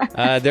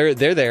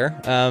they're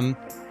there.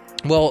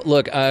 Well,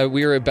 look,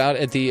 we are about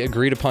at the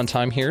agreed upon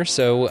time here,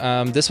 so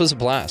this was a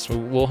blast.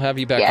 We'll have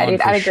you back on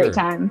for sure. Yeah, I had a great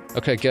time.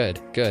 Okay,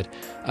 good.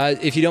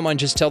 If you don't mind,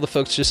 just tell the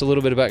folks just a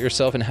little bit about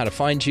yourself and how to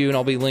find you, and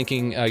I'll be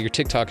linking your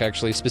TikTok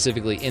actually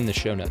specifically in the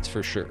show notes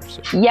for sure.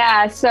 So.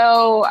 Yeah,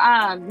 so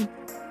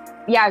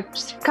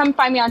just come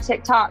find me on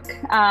TikTok.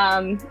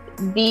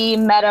 The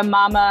Meta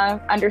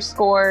Mama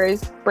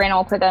 _ Brandon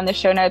will put that in the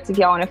show notes if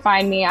y'all want to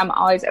find me. I'm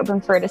always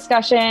open for a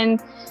discussion.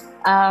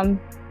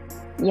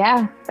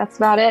 That's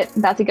about it.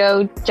 About to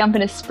go jump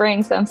into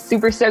spring, so I'm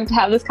super stoked to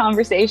have this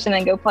conversation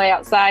and go play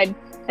outside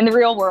in the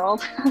real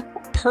world.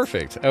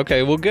 Perfect.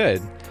 Okay, well,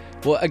 good.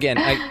 Well, again,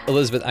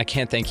 Elizabeth, I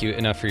can't thank you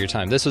enough for your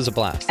time. This was a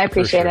blast. I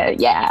appreciate it.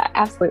 Yeah,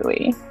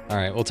 absolutely. All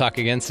right, we'll talk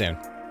again soon.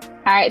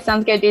 All right,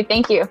 sounds good, dude.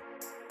 Thank you.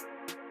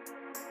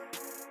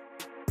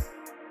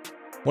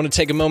 Want to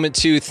take a moment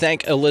to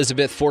thank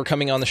Elizabeth for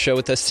coming on the show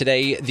with us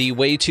today. The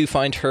way to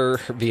find her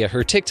via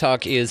her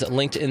TikTok is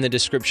linked in the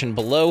description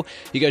below.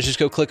 You guys just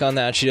go click on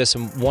that. She does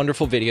some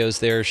wonderful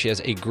videos there. She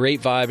has a great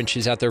vibe, and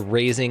she's out there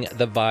raising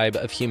the vibe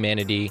of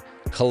humanity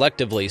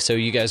collectively. So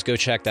you guys go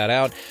check that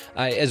out.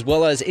 As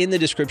well as in the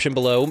description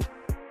below,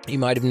 you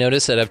might have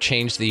noticed that I've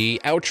changed the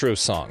outro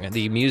song.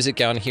 The music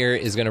down here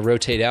is going to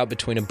rotate out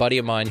between a buddy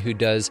of mine who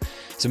does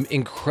some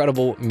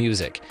incredible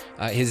music.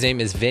 His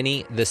name is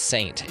Vinny the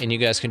Saint, and you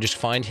guys can just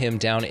find him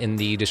down in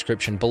the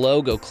description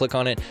below. Go click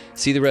on it,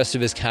 see the rest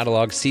of his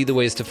catalog, see the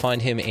ways to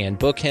find him and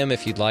book him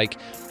if you'd like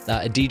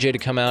a DJ to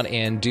come out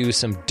and do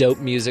some dope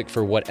music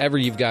for whatever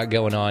you've got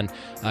going on.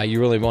 You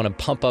really want to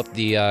pump up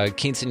the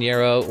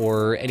quinceañera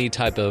or any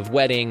type of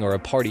wedding or a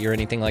party or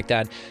anything like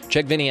that.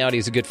 Check Vinny out.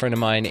 He's a good friend of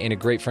mine and a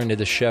great friend of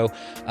the show.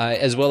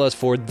 As well as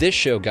for this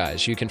show,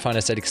 guys, you can find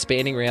us at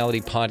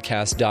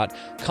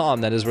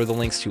expandingrealitypodcast.com. That is where the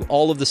links to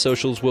all of the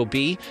socials will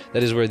be.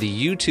 That is where the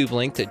YouTube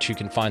link that you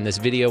can find this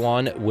video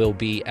on will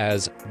be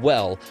as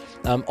well.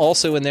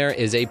 Also in there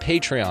is a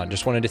Patreon.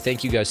 Just wanted to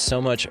thank you guys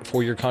so much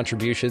for your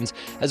contributions,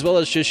 as well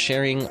as just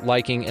sharing,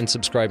 liking, and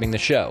subscribing the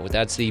show.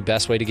 That's the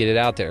best way to get it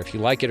out there. If you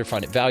like it or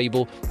find it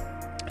valuable,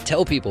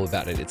 tell people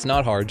about it. It's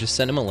not hard. Just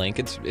send them a link.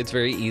 It's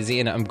very easy,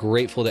 and I'm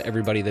grateful to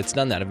everybody that's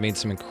done that. I've made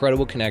some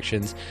incredible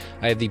connections.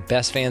 I have the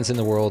best fans in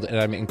the world, and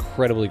I'm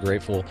incredibly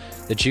grateful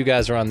that you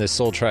guys are on this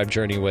Soul Tribe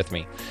journey with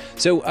me.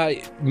 So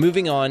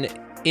moving on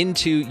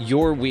into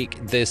your week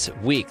this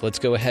week, let's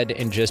go ahead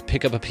and just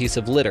pick up a piece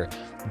of litter.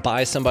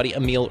 Buy somebody a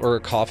meal or a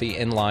coffee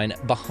in line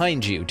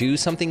behind you. Do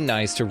something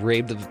nice to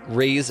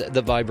raise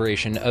the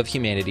vibration of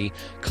humanity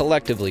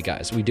collectively,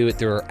 guys. We do it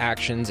through our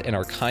actions and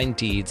our kind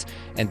deeds,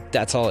 and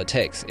that's all it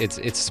takes.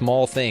 It's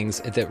small things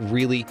that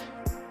really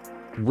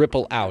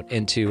ripple out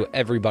into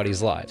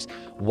everybody's lives.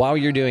 While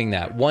you're doing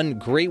that, one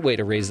great way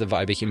to raise the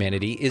vibe of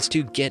humanity is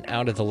to get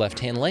out of the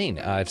left-hand lane.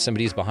 If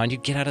somebody's behind you,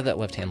 get out of that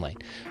left-hand lane.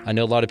 I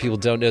know a lot of people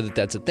don't know that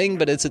that's a thing,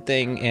 but it's a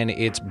thing, and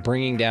it's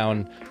bringing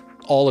down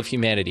all of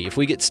humanity. If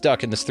we get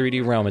stuck in this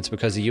 3D realm, it's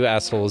because of you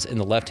assholes in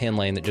the left-hand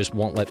lane that just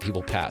won't let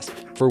people pass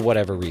for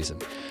whatever reason.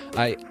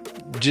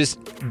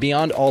 Just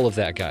beyond all of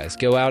that, guys,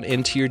 go out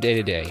into your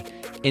day-to-day,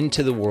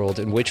 into the world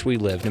in which we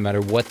live, no matter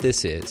what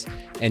this is,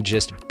 and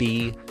just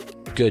be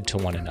good to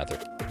one another.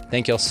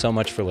 Thank y'all so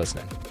much for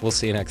listening. We'll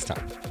see you next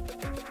time.